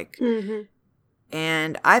look like. Mm-hmm.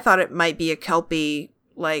 And I thought it might be a Kelpie,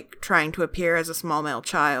 like, trying to appear as a small male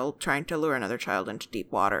child, trying to lure another child into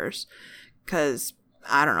deep waters. Because,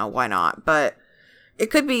 I don't know, why not? But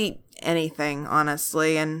it could be anything,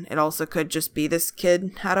 honestly, and it also could just be this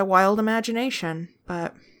kid had a wild imagination.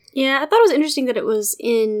 But yeah, I thought it was interesting that it was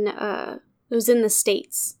in the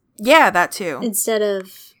States. Yeah, that too. Instead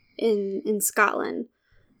of in Scotland.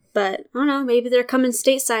 But I don't know, maybe they're coming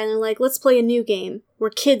stateside and they're like, let's play a new game. We're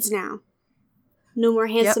kids now. No more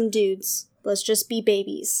handsome dudes. Let's just be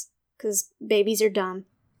babies. Because babies are dumb.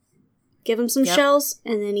 Give them some shells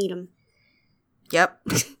and then eat them. Yep.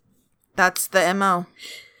 That's the MO.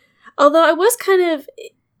 Although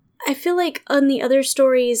I feel like on the other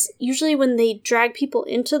stories, usually when they drag people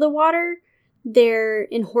into the water, they're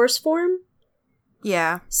in horse form.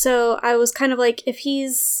 Yeah. So I was kind of like,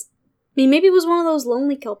 maybe it was one of those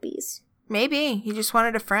lonely Kelpies. Maybe. He just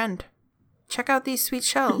wanted a friend. Check out these sweet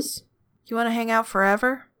shells. You want to hang out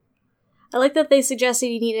forever? I like that they suggested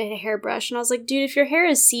you needed a hairbrush. And I was like, dude, if your hair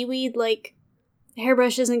is seaweed, like, a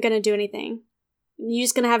hairbrush isn't going to do anything. You're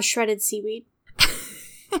just going to have shredded seaweed.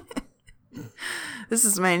 This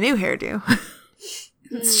is my new hairdo.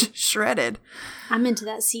 It's just shredded. I'm into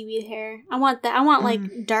that seaweed hair. I want that. I want,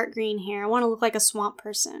 like, dark green hair. I want to look like a swamp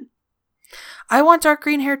person. I want dark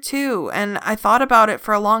green hair, too. And I thought about it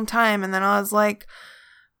for a long time. And then I was like,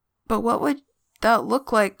 but what would that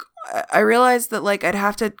look like? I realized that, like, I'd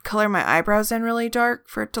have to color my eyebrows in really dark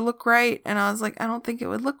for it to look right. And I was like, I don't think it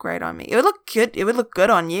would look right on me. It would look good. It would look good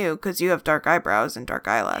on you because you have dark eyebrows and dark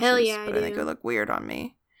eyelashes. Hell yeah, but I think it would look weird on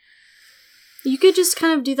me. You could just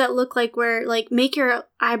kind of do that look like where, like, make your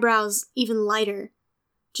eyebrows even lighter.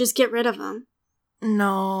 Just get rid of them.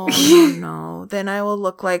 No. Then I will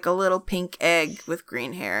look like a little pink egg with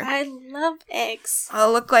green hair. I love eggs.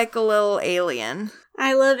 I'll look like a little alien.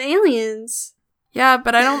 I love aliens. Yeah,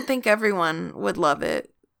 but I don't think everyone would love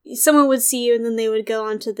it. Someone would see you and then they would go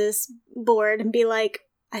onto this board and be like,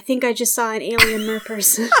 I think I just saw an alien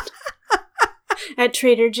merperson at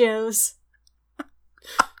Trader Joe's.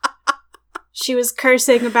 She was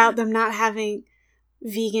cursing about them not having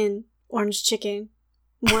vegan orange chicken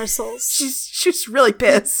morsels. She's really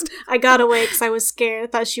pissed. I got away because I was scared. I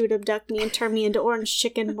thought she would abduct me and turn me into orange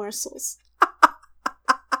chicken morsels.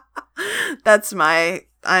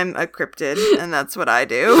 I'm a cryptid, and that's what I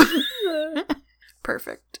do.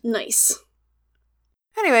 Perfect. Nice.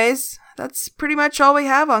 Anyways, that's pretty much all we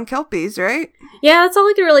have on Kelpies, right? Yeah, that's all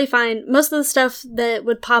I could really find. Most of the stuff that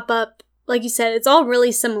would pop up, like you said, it's all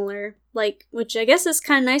really similar. Like, which I guess is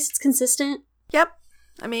kind of nice. It's consistent. Yep.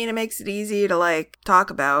 I mean, it makes it easy to, like, talk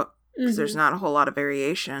about, because there's not a whole lot of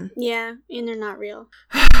variation. Yeah, and they're not real.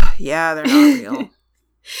 Yeah, they're not real.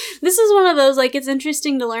 This is one of those, like, it's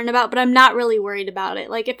interesting to learn about, but I'm not really worried about it.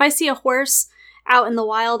 Like, if I see a horse out in the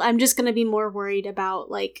wild, I'm just going to be more worried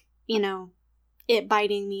about, like, you know, it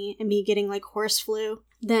biting me and me getting, like, horse flu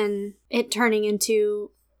than it turning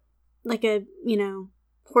into, like, a, you know,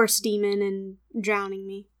 horse demon and drowning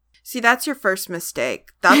me. See, that's your first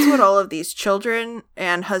mistake. That's what all of these children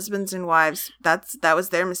and husbands and wives, that was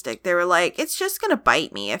their mistake. They were like, it's just going to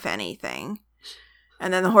bite me, if anything.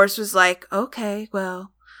 And then the horse was like, okay,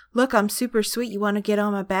 well, look, I'm super sweet. You want to get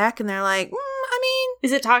on my back? And they're like, I mean...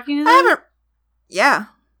 Is it talking to them? I haven't... Yeah.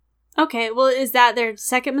 Okay, well, is that their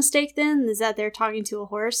second mistake then? Is that they're talking to a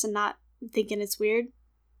horse and not thinking it's weird?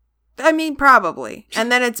 I mean, probably.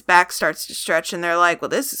 And then its back starts to stretch and they're like, well,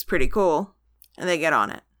 this is pretty cool. And they get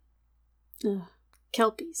on it. Ugh,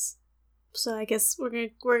 Kelpies. So I guess we're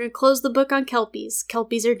gonna close the book on Kelpies.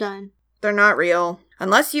 Kelpies are done. They're not real.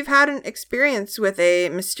 Unless you've had an experience with a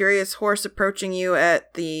mysterious horse approaching you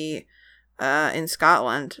at the, in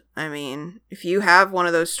Scotland. I mean, if you have one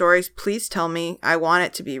of those stories, please tell me. I want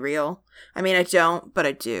it to be real. I mean, I don't, but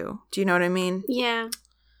I do. Do you know what I mean? Yeah.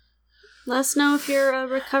 Let us know if you're a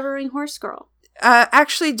recovering horse girl.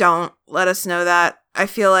 Actually, don't let us know that. I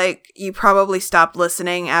feel like you probably stopped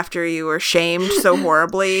listening after you were shamed so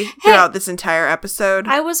horribly throughout this entire episode.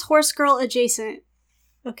 I was horse girl adjacent.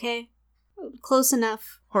 Okay? Close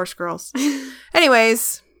enough. Horse girls.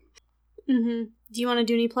 Anyways. Do you want to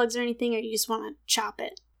do any plugs or anything, or you just want to chop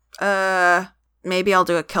it? Maybe I'll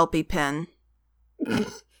do a Kelpie pin.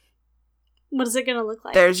 What is it going to look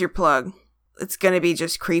like? There's your plug. it's going to be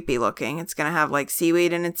just creepy looking. It's going to have like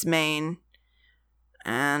seaweed in its mane,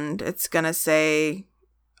 and it's going to say,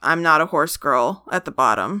 "I'm not a horse girl" at the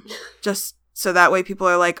bottom. Just so that way people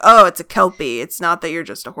are like, "Oh, it's a Kelpie. It's not that you're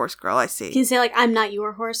just a horse girl." I see. You can say like, "I'm not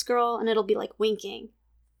your horse girl," and it'll be like winking.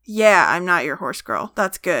 Yeah, I'm not your horse girl.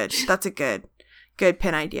 That's good. That's a good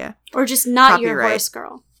pin idea. Or just not Copyright. your horse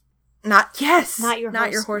girl. Not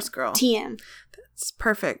your horse girl. TM. That's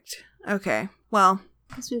perfect. Okay. Well,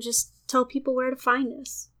 So just tell people where to find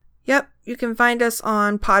us. yep. You can find us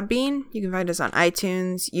on Podbean. You can find us on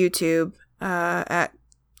iTunes, YouTube, at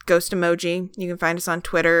Ghost Emoji. You can find us on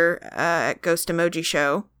Twitter at Ghost Emoji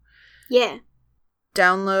Show. Yeah.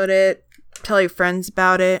 Download it. Tell your friends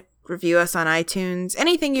about it. Review us on iTunes.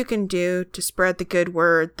 Anything you can do to spread the good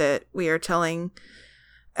word that we are telling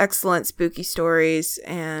excellent spooky stories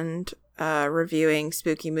and reviewing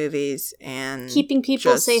spooky movies and Keeping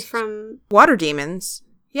people just safe from... water demons.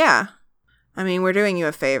 Yeah. I mean, we're doing you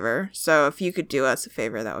a favor. So if you could do us a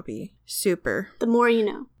favor, that would be super. The more you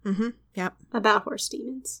know. Mm-hmm. Yep. About horse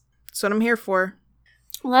demons. That's what I'm here for.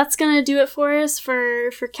 Well, that's going to do it for us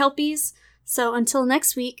for Kelpies. So until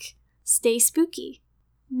next week, stay spooky.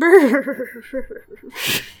 Brrr.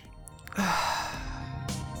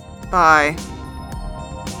 Bye.